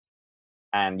video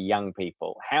and young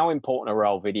people, how important a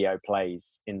role video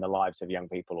plays in the lives of young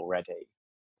people already,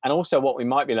 and also what we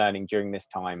might be learning during this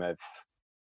time of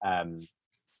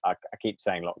I keep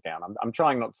saying lockdown. I'm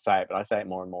trying not to say it, but I say it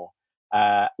more and more.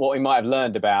 What we might have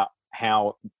learned about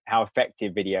how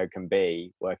effective video can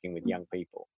be working with young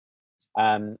people.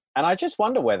 And I just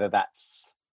wonder whether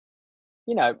that's,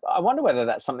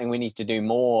 something we need to do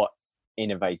more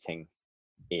innovating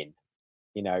in.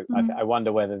 I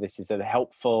wonder whether this is a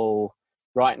helpful,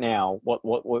 right now, what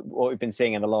we've been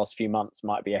seeing in the last few months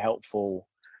might be a helpful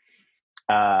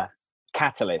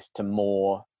catalyst to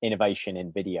more innovation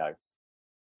in video.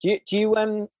 Do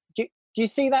you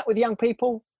see that with young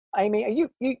people, Amy?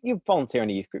 You volunteer in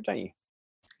a youth group, don't you?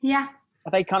 Yeah.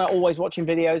 Are they kind of always watching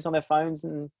videos on their phones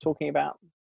and talking about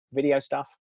video stuff?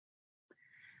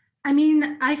 I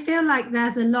mean, I feel like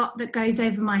there's a lot that goes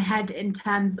over my head in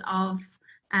terms of,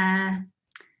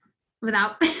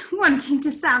 without wanting to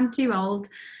sound too old,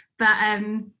 but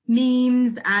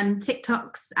memes and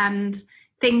TikToks and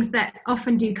things that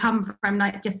often do come from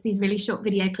like just these really short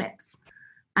video clips.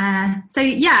 I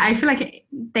feel like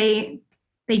they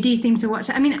do seem to watch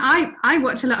it. I mean, I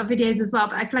watch a lot of videos as well,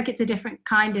 but I feel like it's a different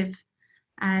kind of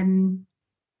I tend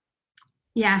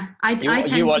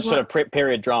to watch sort of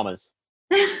period dramas.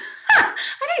 I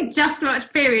don't just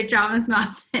watch period dramas,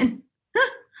 Martin.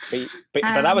 but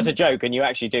that was a joke, and you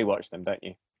actually do watch them, don't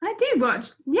you? I do watch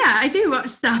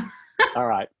some. All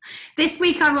right. This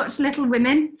week I watched Little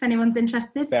Women, if anyone's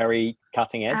interested. Very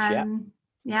cutting edge,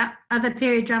 Yeah, other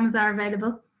period dramas are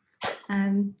available.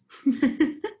 So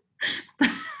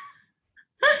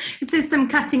it's just some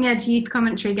cutting edge youth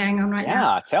commentary going on right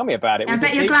now. Yeah, tell me about it. I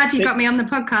bet you're glad you got me on the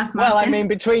podcast, Martin. Well, I mean,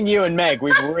 between you and Meg,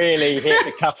 we've really hit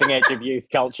the cutting edge of youth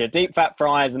culture. Deep fat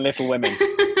fryers and Little Women.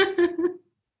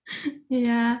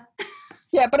 Yeah.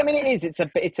 Yeah, but I mean,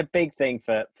 it's a big thing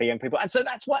for young people. And so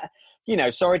that's what,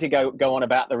 sorry to go on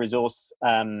about the resource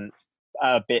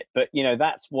a bit, but,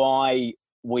 that's why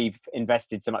we've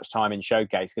invested so much time in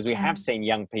Showcase, because we have seen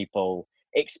young people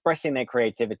expressing their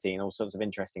creativity in all sorts of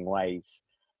interesting ways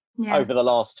over the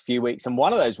last few weeks. And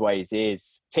one of those ways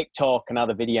is TikTok and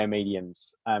other video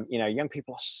mediums. Young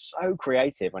people are so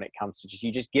creative when it comes to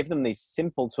you just give them these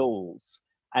simple tools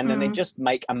and then they just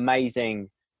make amazing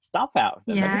stuff out of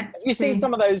them. Yeah, have you seen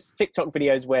some of those TikTok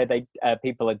videos where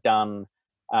people had done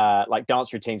like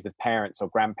dance routines with parents or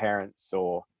grandparents,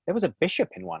 or there was a bishop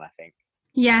in one, I think.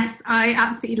 Yes, I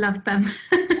absolutely loved them.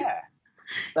 Yeah.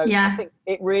 So I think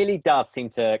it really does seem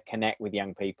to connect with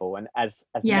young people. And as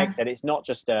Meg said, it's not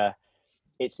just a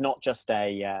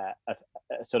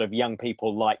sort of young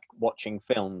people like watching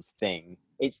films thing.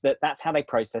 It's that's how they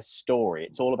process story.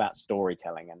 It's all about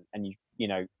storytelling, and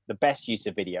the best use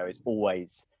of video is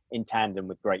always in tandem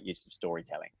with great use of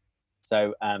storytelling.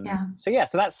 So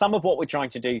that's some of what we're trying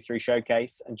to do through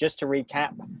Showcase. And just to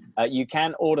recap, you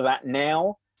can order that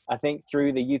now, I think,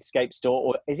 through the Youthscape store.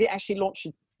 Or is it actually launched?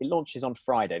 It launches on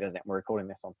Friday, doesn't it? We're recording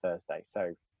this on Thursday.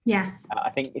 So Yes. I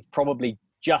think it's probably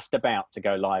just about to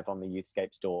go live on the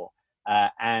Youthscape store,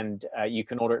 and you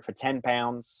can order it for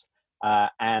 £10.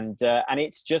 And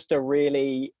it's just a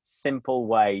really simple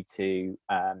way to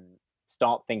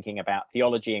start thinking about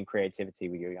theology and creativity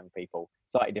with your young people.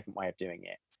 Slightly different way of doing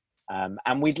it.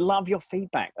 And we'd love your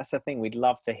feedback. That's the thing. We'd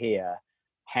love to hear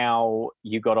how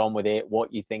you got on with it,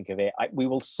 what you think of it. We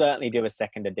will certainly do a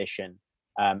second edition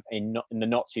in the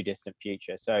not too distant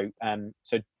future. So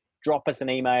drop us an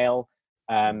email.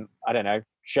 I don't know,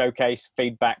 showcase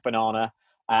feedback banana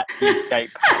at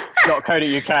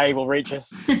youthscape.co.uk will reach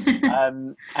us.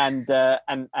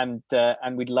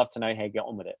 And we'd love to know how you get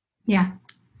on with it. Yeah.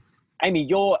 Amy,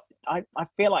 I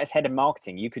feel like as head of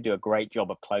marketing, you could do a great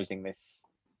job of closing this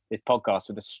podcast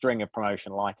with a string of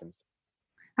promotional items.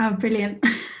 Oh, brilliant.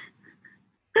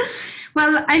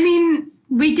 Well, I mean,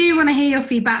 we do want to hear your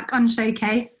feedback on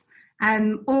Showcase,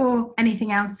 or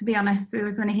anything else, to be honest. We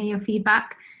always want to hear your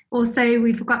feedback. Also,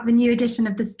 we've got the new edition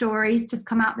of the stories just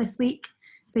come out this week,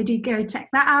 so do go check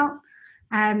that out.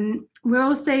 We're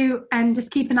also just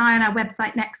keep an eye on our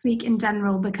website next week in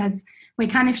general, because we're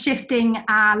kind of shifting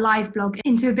our live blog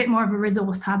into a bit more of a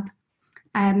resource hub.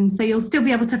 So you'll still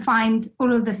be able to find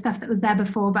all of the stuff that was there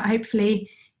before, but hopefully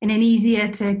in an easier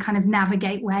to kind of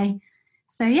navigate way.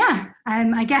 So yeah,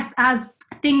 I guess as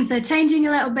things are changing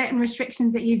a little bit and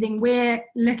restrictions are easing, we're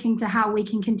looking to how we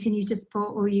can continue to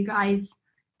support all you guys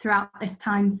throughout this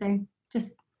time. So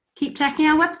just keep checking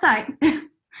our website.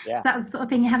 Yeah. Is that the sort of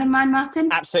thing you had in mind, Martin?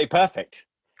 Absolutely perfect.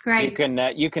 Great.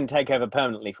 You can take over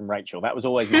permanently from Rachel. That was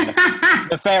always my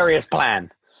nefarious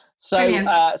plan.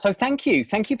 So so thank you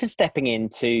for stepping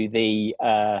into the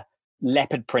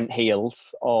leopard print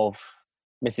heels of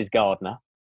Mrs. Gardner.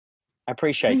 I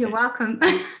appreciate it. You're welcome.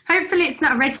 Hopefully it's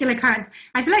not a regular occurrence.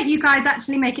 I feel like you guys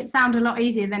actually make it sound a lot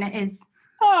easier than it is.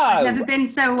 Oh, I've never been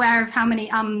so aware of how many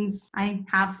I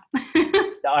have.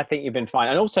 I think you've been fine.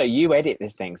 And also you edit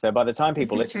this thing, so by the time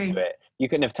people listen true. to it, you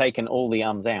couldn't have taken all the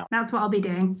ums out. That's what I'll be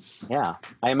doing. Yeah.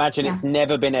 I imagine it's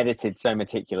never been edited so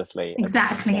meticulously.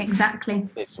 Exactly.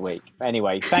 This week.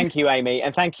 Anyway, thank you, Amy,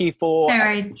 and thank you for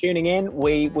tuning in.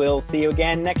 We will see you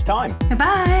again next time.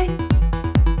 Bye-bye.